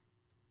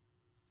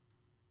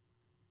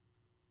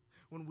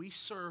 When we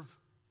serve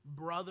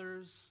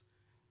brothers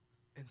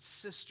and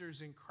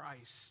sisters in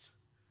Christ,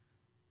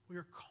 we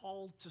are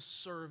called to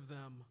serve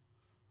them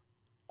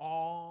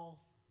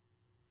all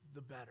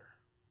the better.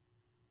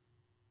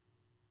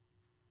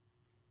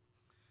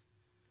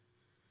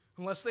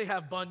 Unless they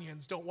have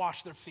bunions, don't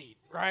wash their feet,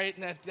 right?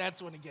 And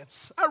that's when it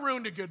gets, I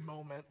ruined a good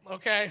moment,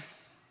 okay?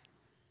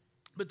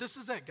 But this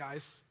is it,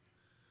 guys.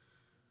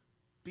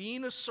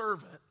 Being a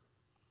servant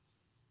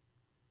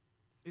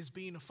is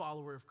being a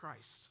follower of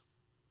Christ.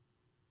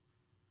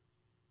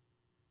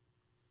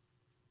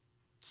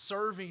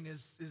 Serving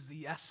is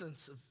the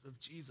essence of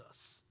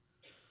Jesus.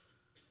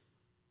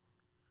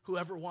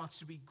 Whoever wants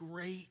to be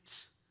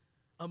great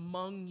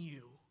among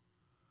you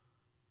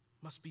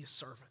must be a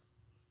servant.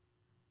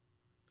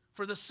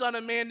 For the Son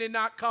of Man did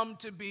not come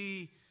to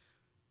be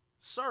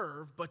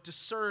served, but to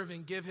serve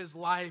and give his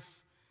life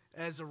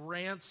as a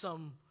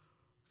ransom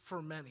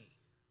for many.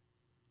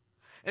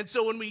 And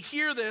so when we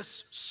hear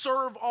this,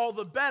 serve all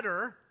the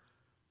better,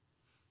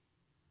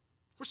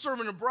 we're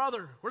serving a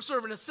brother, we're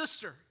serving a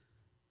sister.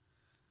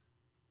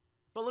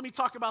 But let me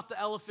talk about the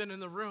elephant in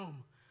the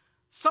room.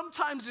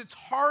 Sometimes it's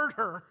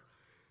harder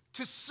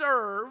to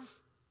serve,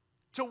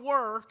 to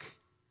work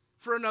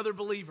for another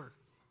believer.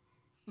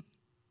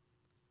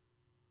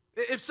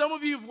 If some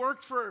of you have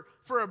worked for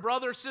a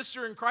brother or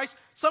sister in Christ,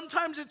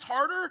 sometimes it's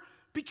harder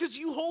because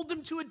you hold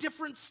them to a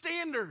different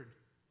standard.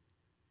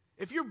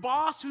 If your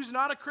boss, who's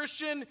not a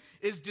Christian,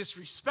 is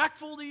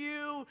disrespectful to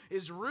you,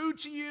 is rude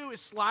to you,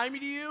 is slimy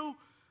to you,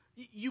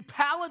 you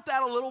palate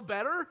that a little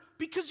better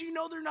because you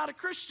know they're not a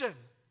Christian.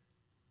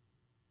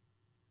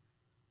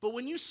 But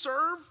when you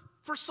serve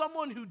for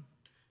someone who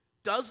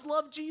does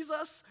love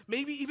Jesus,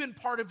 maybe even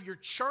part of your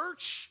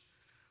church,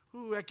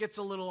 that gets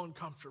a little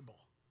uncomfortable.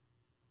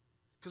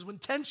 Because when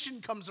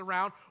tension comes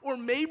around, or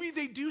maybe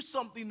they do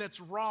something that's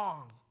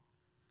wrong,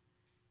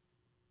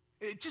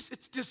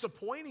 it's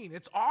disappointing.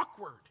 It's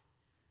awkward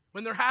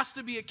when there has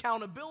to be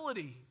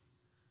accountability.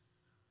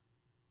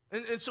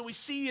 And so we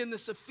see in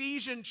this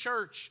Ephesian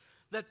church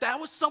that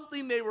was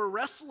something they were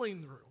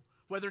wrestling through,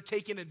 whether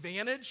taking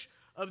advantage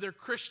of their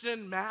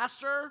Christian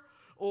master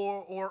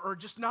or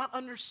just not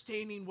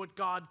understanding what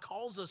God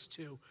calls us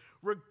to.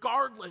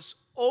 Regardless,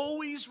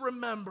 always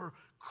remember,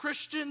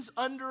 Christians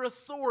under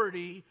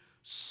authority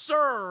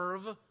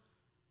serve a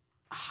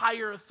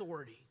higher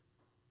authority.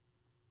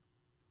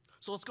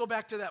 So let's go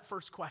back to that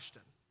first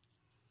question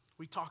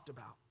we talked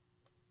about.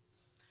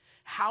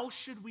 How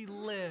should we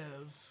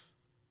live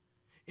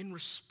in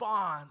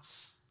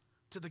response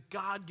to the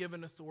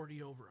God-given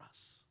authority over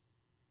us?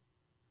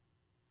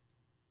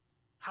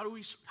 How do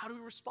we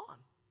respond?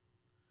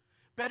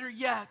 Better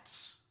yet,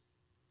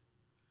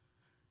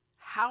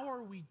 how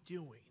are we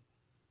doing?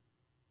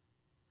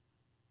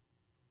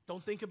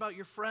 Don't think about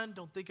your friend.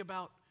 Don't think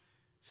about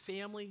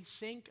family.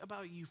 Think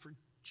about you for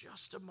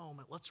just a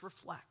moment. Let's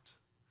reflect.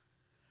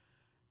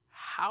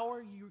 How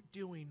are you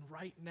doing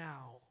right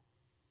now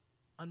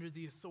under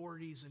the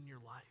authorities in your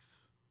life?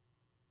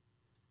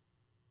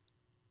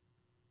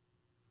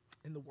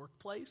 In the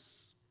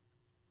workplace?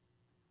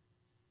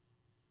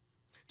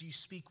 Do you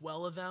speak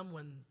well of them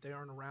when they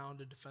aren't around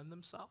to defend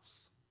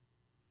themselves?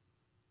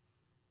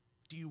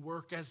 Do you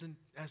work as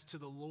to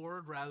the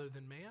Lord rather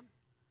than man?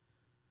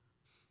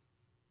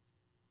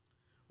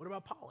 What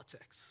about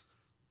politics?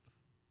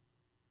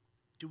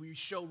 Do we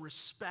show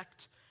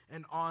respect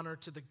and honor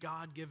to the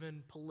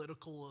God-given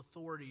political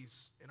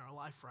authorities in our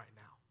life right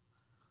now?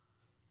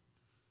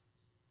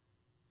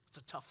 It's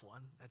a tough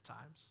one at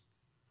times.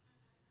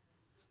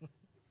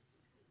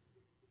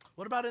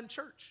 What about in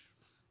church?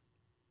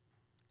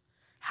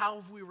 How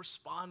have we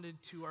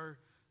responded to our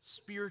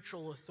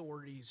spiritual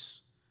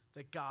authorities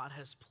that God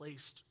has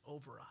placed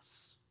over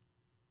us?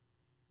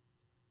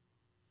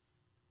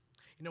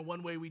 You know,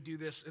 one way we do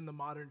this in the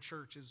modern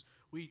church is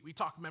we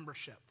talk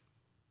membership.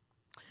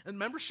 And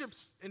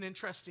membership's an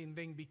interesting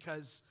thing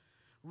because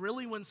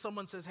really when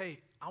someone says, hey,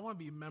 I want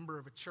to be a member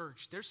of a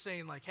church, they're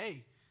saying like,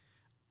 hey,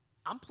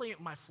 I'm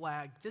planting my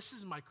flag. This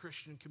is my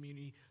Christian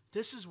community.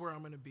 This is where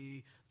I'm going to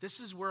be. This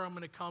is where I'm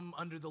going to come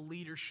under the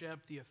leadership,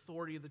 the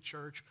authority of the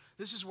church.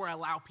 This is where I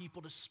allow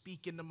people to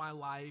speak into my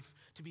life,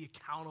 to be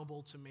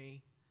accountable to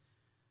me.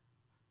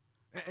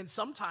 And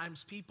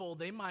sometimes people,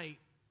 they might,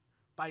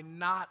 by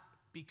not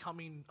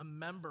becoming a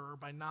member,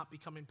 by not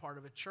becoming part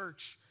of a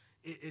church,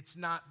 it's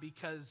not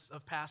because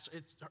of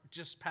it's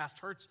just past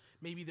hurts.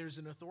 Maybe there's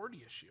an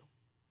authority issue,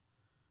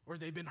 or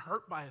they've been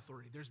hurt by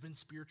authority. There's been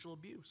spiritual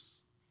abuse.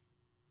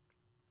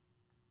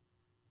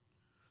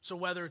 So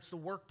whether it's the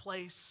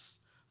workplace,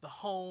 the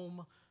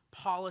home,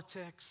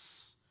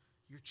 politics,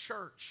 your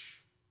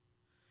church,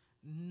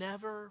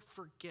 never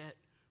forget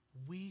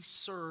we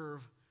serve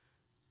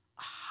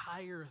a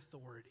higher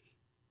authority.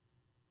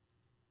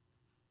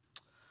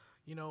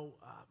 You know,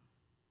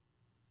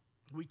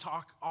 we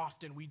talk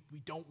often, we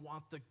don't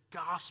want the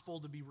gospel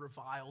to be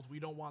reviled.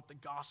 We don't want the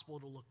gospel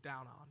to look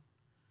down on.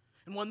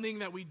 And one thing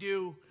that we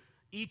do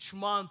each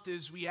month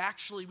is we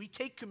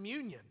take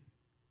communion.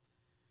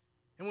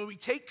 And when we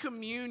take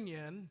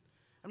communion,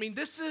 I mean,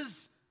 this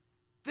is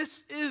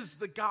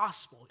the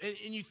gospel. And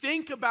you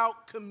think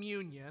about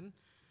communion,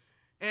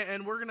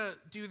 and we're going to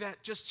do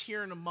that just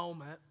here in a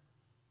moment.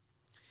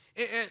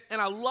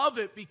 And I love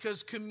it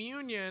because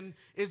communion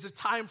is a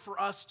time for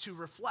us to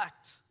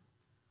reflect.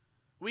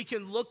 We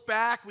can look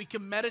back, we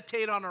can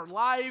meditate on our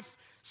life,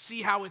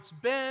 see how it's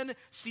been,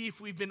 see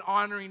if we've been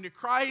honoring to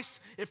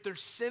Christ, if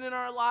there's sin in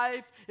our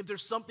life, if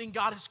there's something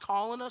God is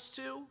calling us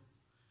to.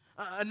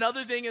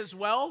 Another thing as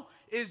well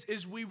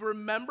is we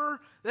remember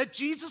that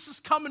Jesus is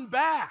coming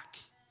back.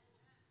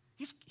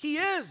 He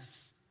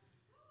is.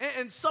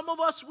 And some of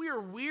us, we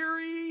are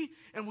weary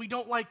and we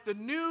don't like the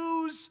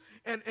news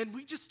and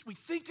we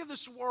think of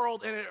this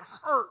world and it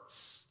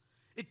hurts.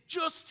 It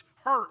just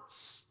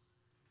hurts.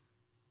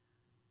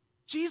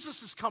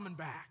 Jesus is coming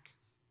back.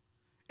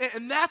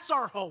 And that's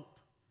our hope.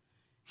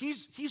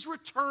 He's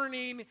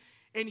returning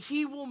and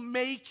he will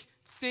make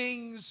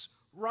things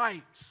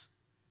right.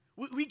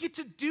 We get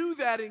to do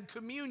that in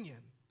communion.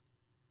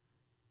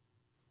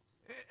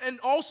 And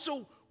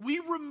also, we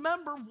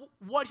remember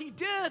what he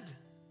did.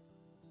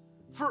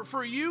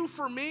 For you,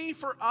 for me,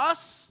 for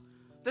us,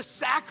 the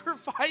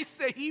sacrifice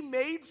that he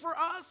made for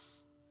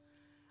us.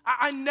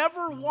 I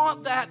never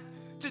want that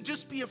to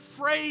just be a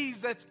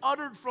phrase that's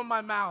uttered from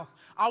my mouth.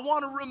 I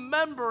want to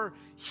remember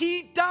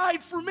he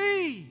died for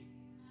me.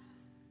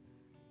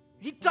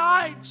 He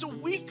died so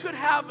we could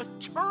have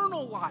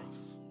eternal life.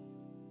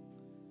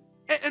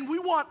 And we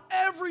want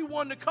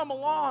everyone to come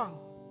along.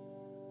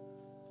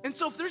 And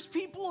so if there's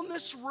people in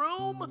this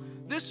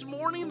room this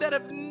morning that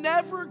have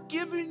never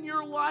given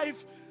your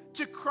life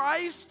to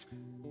Christ,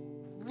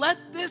 let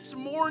this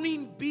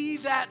morning be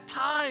that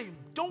time.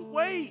 Don't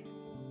wait.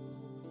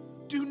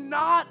 Do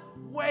not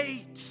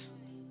wait.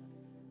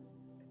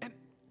 And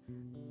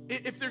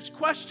if there's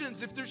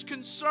questions, if there's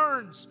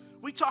concerns,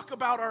 We talk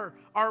about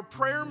our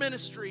prayer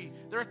ministry.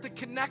 They're at the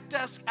Connect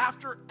desk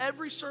after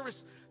every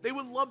service. They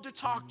would love to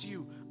talk to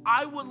you.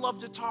 I would love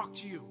to talk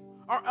to you.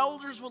 Our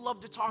elders would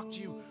love to talk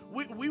to you.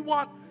 We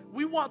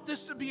want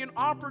this to be an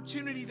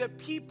opportunity that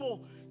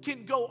people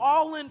can go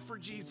all in for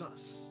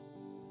Jesus.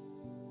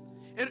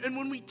 And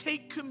when we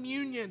take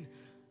communion,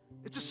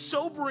 it's a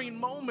sobering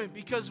moment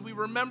because we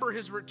remember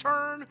his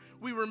return,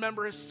 we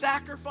remember his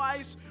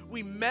sacrifice,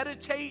 we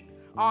meditate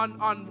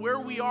on where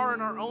we are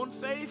in our own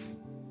faith.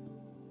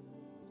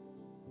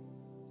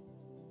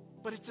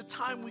 But it's a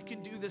time we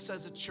can do this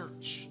as a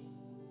church.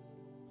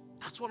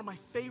 That's one of my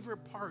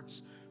favorite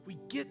parts. We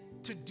get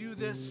to do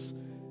this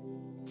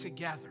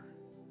together.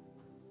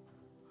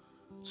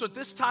 So at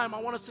this time,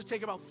 I want us to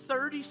take about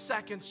 30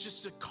 seconds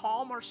just to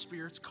calm our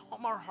spirits,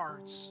 calm our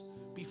hearts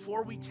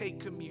before we take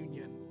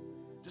communion.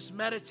 Just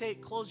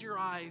meditate, close your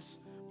eyes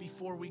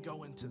before we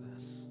go into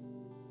this.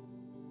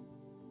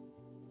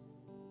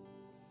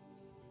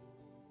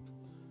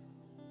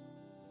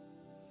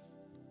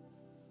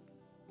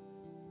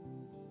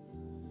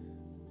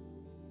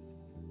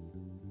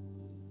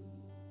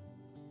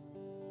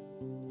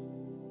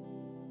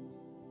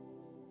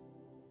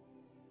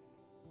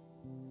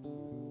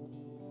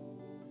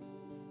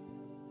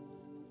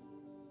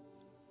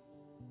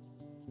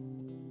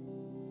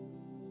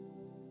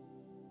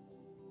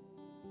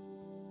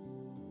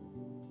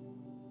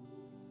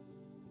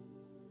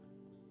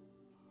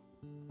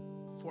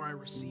 For I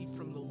received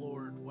from the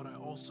Lord what I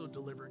also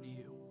delivered to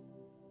you.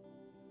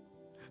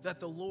 That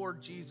the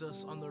Lord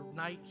Jesus, on the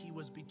night he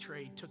was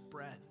betrayed, took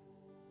bread.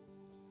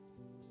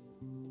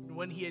 And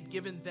when he had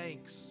given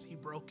thanks, he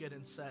broke it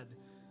and said,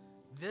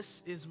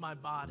 "This is my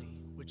body,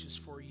 which is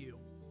for you.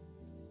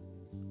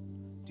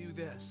 Do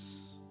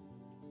this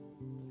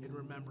in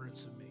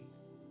remembrance of me."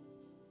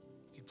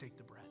 You can take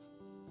the bread.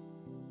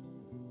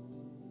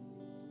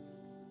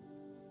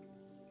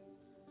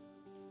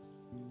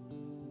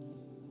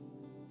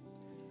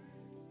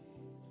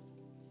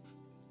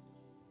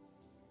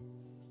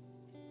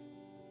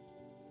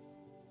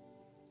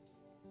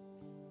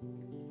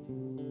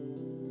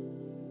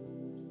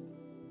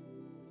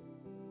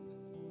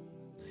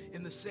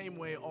 In the same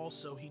way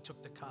also he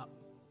took the cup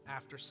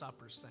after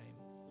supper, saying,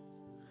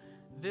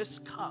 "This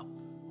cup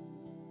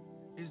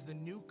is the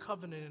new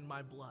covenant in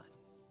my blood.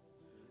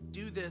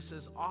 Do this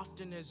as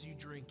often as you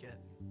drink it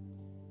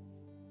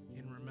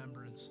in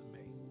remembrance of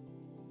me."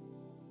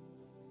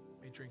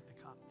 May drink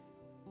the cup.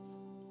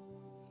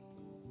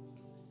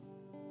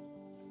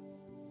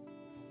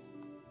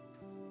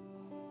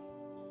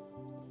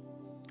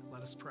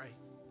 Let us pray.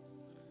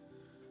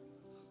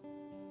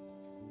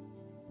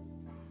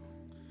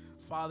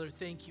 Father,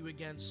 thank you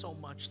again so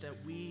much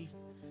that we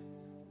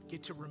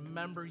get to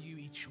remember you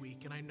each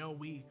week. And I know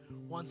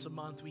once a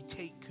month, we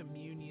take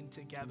communion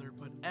together,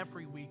 but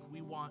every week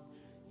we want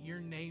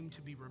your name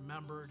to be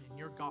remembered in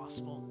your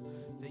gospel,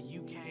 that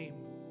you came,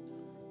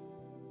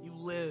 you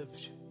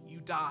lived, you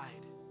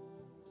died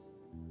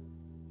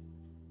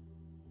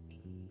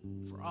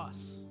for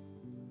us.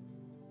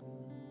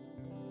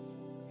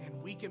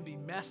 And we can be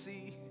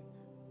messy,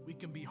 we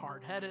can be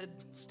hard-headed,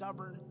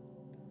 stubborn.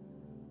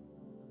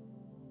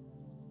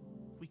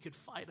 We could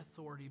fight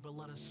authority, but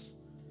let us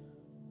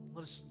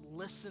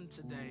listen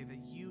today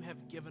that you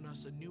have given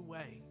us a new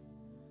way,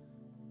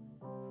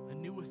 a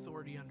new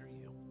authority under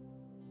you.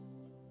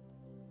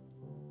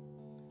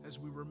 As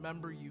we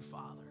remember you,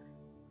 Father,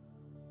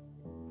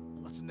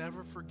 let's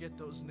never forget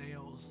those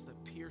nails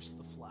that pierce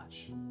the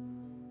flesh.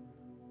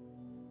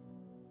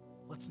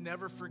 Let's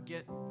never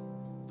forget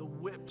the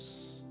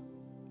whips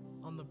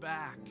on the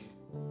back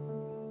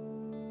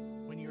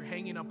when you're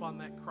hanging up on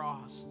that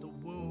cross, the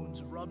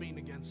wounds rubbing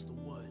against the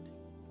wood,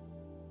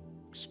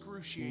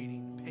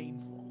 excruciating,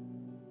 painful.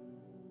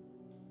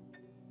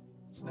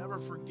 Let's never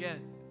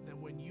forget that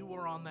when you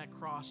were on that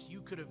cross,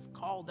 you could have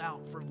called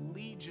out for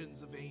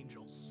legions of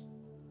angels,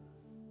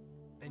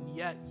 and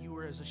yet you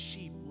were as a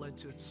sheep led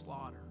to its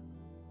slaughter,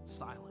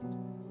 silent.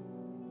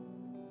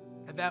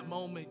 At that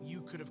moment,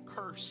 you could have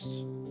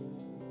cursed,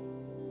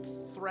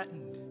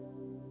 threatened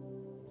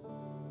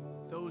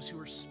those who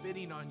are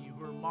spitting on you,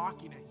 who are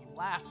mocking at you,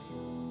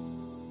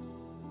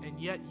 laughing, and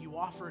yet you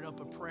offered up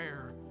a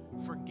prayer,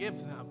 "Forgive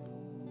them,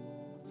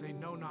 they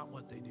know not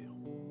what they do."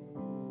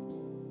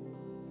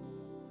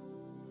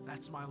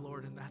 That's my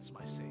Lord and that's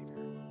my Savior.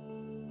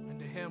 And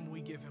to him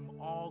we give him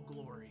all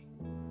glory,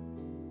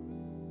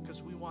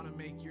 because we want to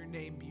make your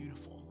name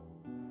beautiful.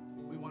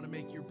 We want to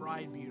make your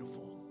bride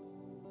beautiful.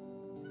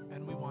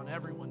 And we want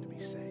everyone to be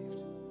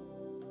saved.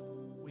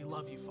 We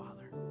love you,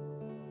 Father.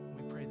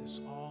 We pray this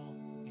all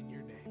in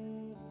your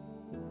name.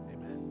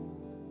 Amen.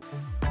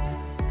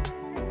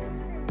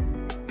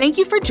 Thank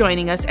you for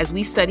joining us as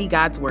we study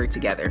God's Word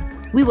together.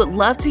 We would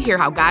love to hear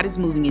how God is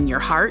moving in your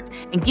heart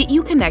and get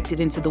you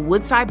connected into the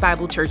Woodside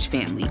Bible Church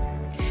family.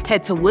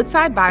 Head to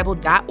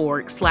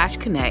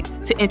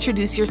woodsidebible.org/connect to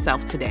introduce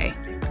yourself today.